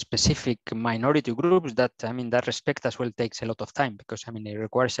with specific minority groups, that that respect as well takes a lot of time, because it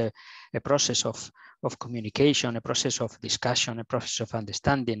requires a process of communication, a process of discussion, a process of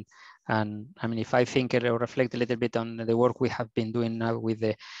understanding. And if I think or reflect a little bit on the work we have been doing now with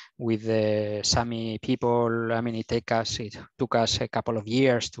the Sami people, it took us a couple of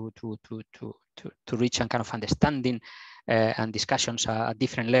years to reach some kind of understanding and discussions at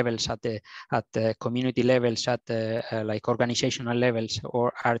different levels, at the community levels, at like organizational levels,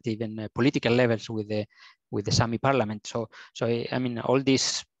 or at even political levels with the Sami parliament. So all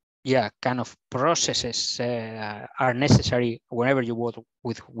these kind of processes are necessary whenever you work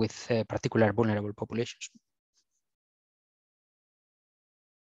with particular vulnerable populations.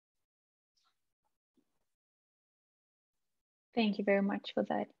 Thank you very much for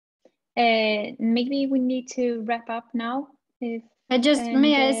that. Maybe we need to wrap up now. May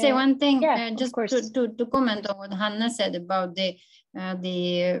I say one thing? Yeah, just to comment on what Hanna said about the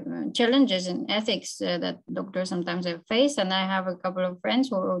challenges in ethics that doctors sometimes have faced. And I have a couple of friends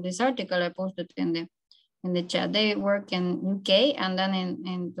who wrote this article I posted in the chat. They work in UK, and then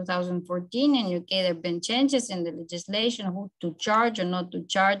in 2014 in UK there have been changes in the legislation, who to charge or not to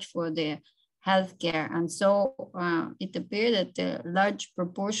charge for the healthcare. And so it appeared that a large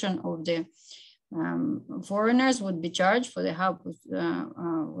proportion of the foreigners would be charged for the help with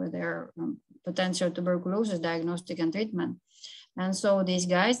their potential tuberculosis diagnostic and treatment. And so these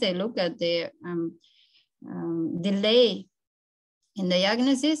guys, they look at the delay in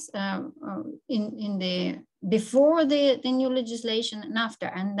diagnosis before the new legislation and after,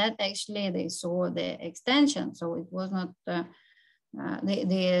 and that actually they saw the extension. So it was not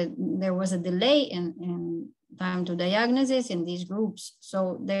there was a delay in time to diagnosis in these groups.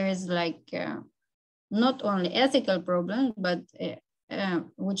 So there is like not only ethical problems, but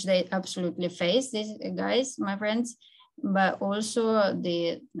which they absolutely face, these guys, my friends, but also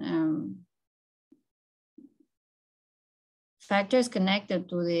the factors connected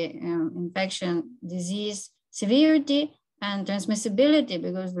to the infection disease severity and transmissibility,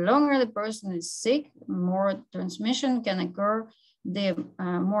 because the longer the person is sick, more transmission can occur, the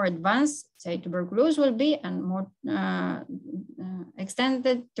more advanced, say, tuberculosis will be, and more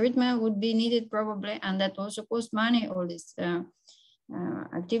extended treatment would be needed probably, and that also costs money, all these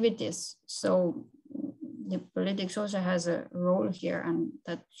activities. So the politics also has a role here, and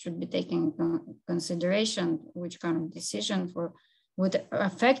that should be taken into consideration, which kind of decision would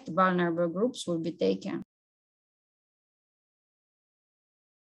affect vulnerable groups will be taken.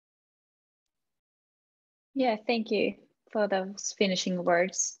 Yeah, thank you for those finishing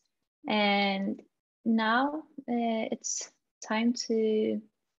words. And now it's time to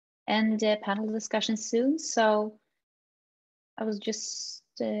end the panel discussion soon. So I was just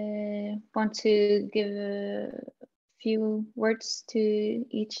want to give a few words to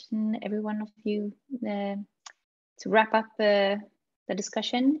each and every one of you to wrap up the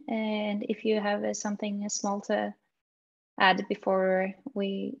discussion. And if you have something small to add before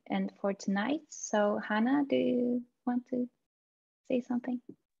we end for tonight. So Hanna, do you want to say something?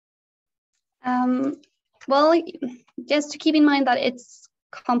 Well, just to keep in mind that it's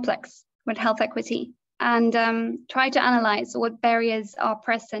complex with health equity, and try to analyze what barriers are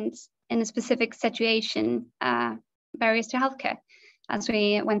present in a specific situation, barriers to healthcare, as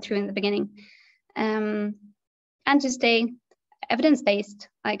we went through in the beginning, and to stay evidence-based,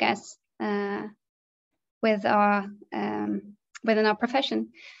 I guess, with our within our profession.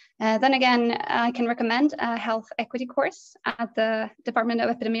 Then again, I can recommend a health equity course at the Department of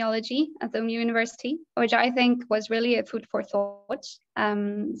Epidemiology at the Umeå University, which I think was really a food for thought.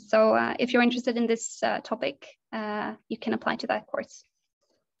 So if you're interested in this topic, you can apply to that course.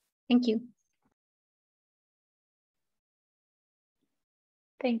 Thank you.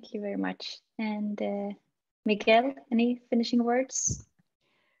 Thank you very much. And Miguel, any finishing words?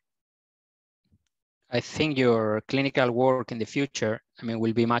 I think your clinical work in the future,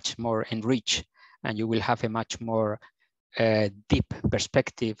 will be much more enriched, and you will have a much more deep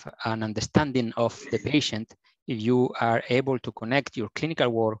perspective and understanding of the patient if you are able to connect your clinical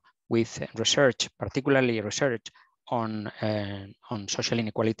work with research, particularly research on social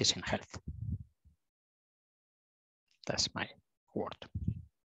inequalities in health. That's my word.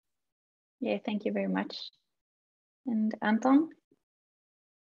 Yeah, thank you very much. And Anton?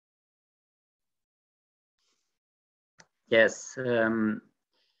 Yes,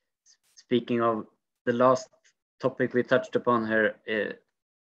 speaking of the last topic we touched upon here,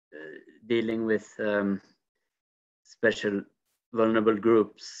 dealing with special vulnerable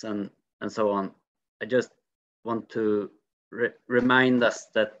groups and so on, I just want to remind us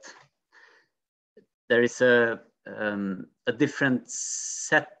that there is a different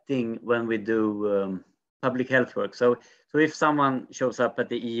setting when we do public health work. So if someone shows up at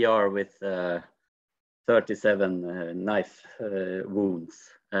the ER with 37 knife wounds,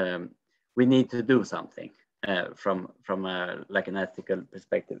 we need to do something from like an ethical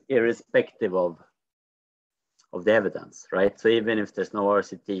perspective, irrespective of the evidence, right? So even if there's no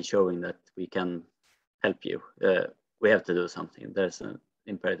RCT showing that we can help you, we have to do something. There's an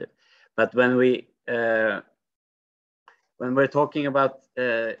imperative. But when we're talking about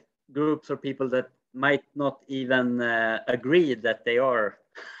groups or people that might not even agree that they are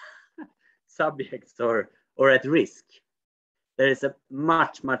subjects or at risk, there is a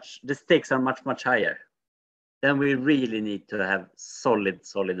the stakes are much higher. Then we really need to have solid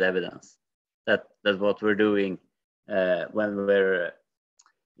evidence that what we're doing when we're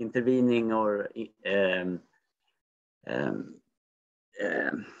intervening or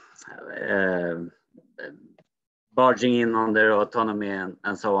barging in on their autonomy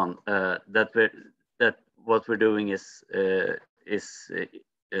and so on, that what we're doing is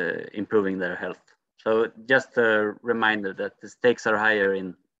improving their health. So just a reminder that the stakes are higher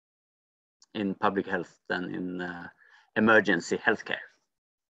in public health than in emergency healthcare.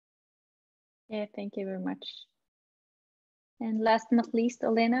 Yeah, thank you very much. And last but not least,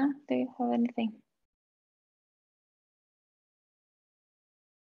 Olena, do you have anything?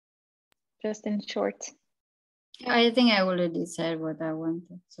 Just in short. I think I already said what I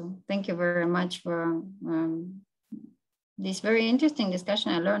wanted. So thank you very much for this very interesting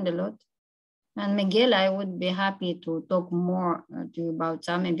discussion. I learned a lot. And Miguel, I would be happy to talk more to you about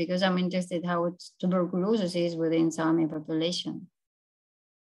Sami, because I'm interested how tuberculosis is within Sami population.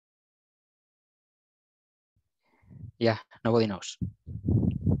 Yeah, nobody knows.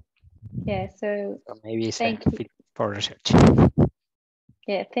 Yeah, so maybe it's thank a fit for research.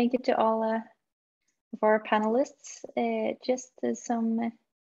 Yeah, thank you to all of our panelists. Just some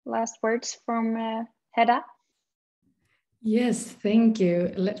last words from Hedda. Yes, thank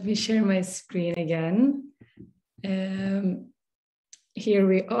you. Let me share my screen again. Here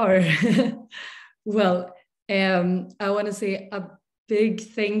we are. Well, I want to say a big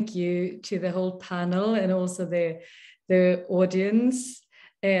thank you to the whole panel and also the audience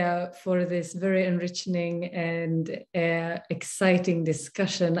for this very enriching and exciting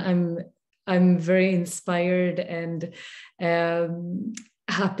discussion. I'm very inspired and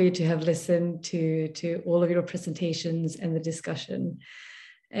happy to have listened to all of your presentations and the discussion.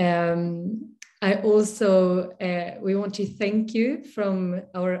 I also, we want to thank you from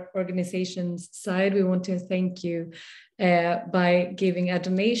our organization's side. We want to thank you by giving a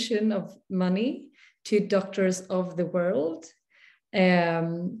donation of money to Doctors of the World.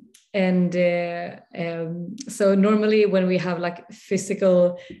 So normally when we have like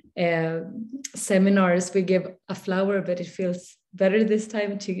physical seminars, we give a flower, but it feels better this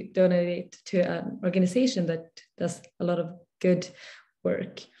time to donate to an organization that does a lot of good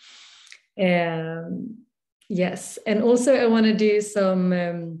work. Yes, and also I want to do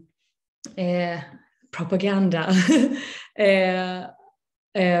some propaganda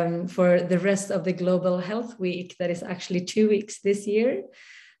for the rest of the Global Health Week. That is actually 2 weeks this year.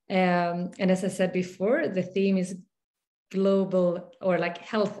 And as I said before, the theme is global or like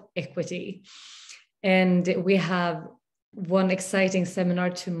health equity. And we have one exciting seminar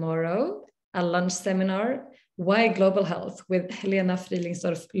tomorrow, a lunch seminar, Why Global Health, with Helena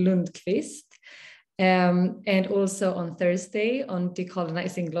Frilingsdorf Lundqvist. And also on Thursday on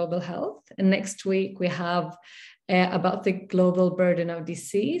decolonizing global health. And next week we have about the global burden of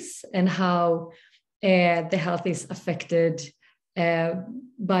disease and how the health is affected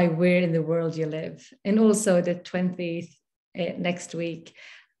by where in the world you live. And also the 20th next week,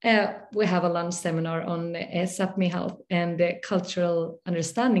 we have a lunch seminar on Sápmi health and cultural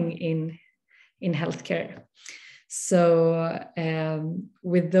understanding in healthcare. So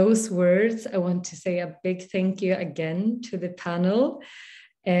with those words, I want to say a big thank you again to the panel.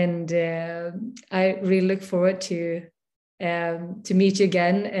 And I really look forward to meet you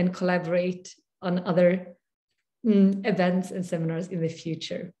again and collaborate on other events and seminars in the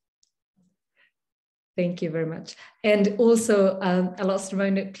future. Thank you very much. And also a last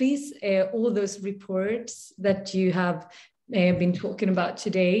reminder, please, all those reports that you have been talking about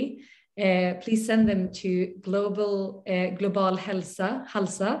today, please send them to Global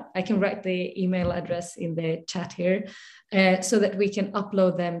Hälsa. I can write the email address in the chat here so that we can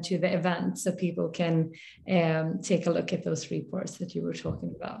upload them to the event so people can take a look at those reports that you were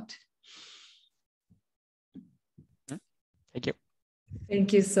talking about. Thank you.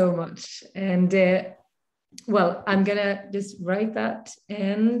 Thank you so much. And well, I'm gonna just write that.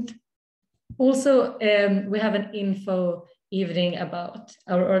 And also we have an info evening about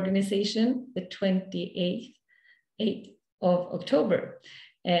our organization, the 28th of October.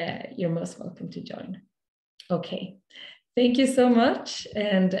 You're most welcome to join. Okay, thank you so much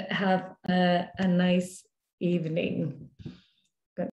and have a nice evening.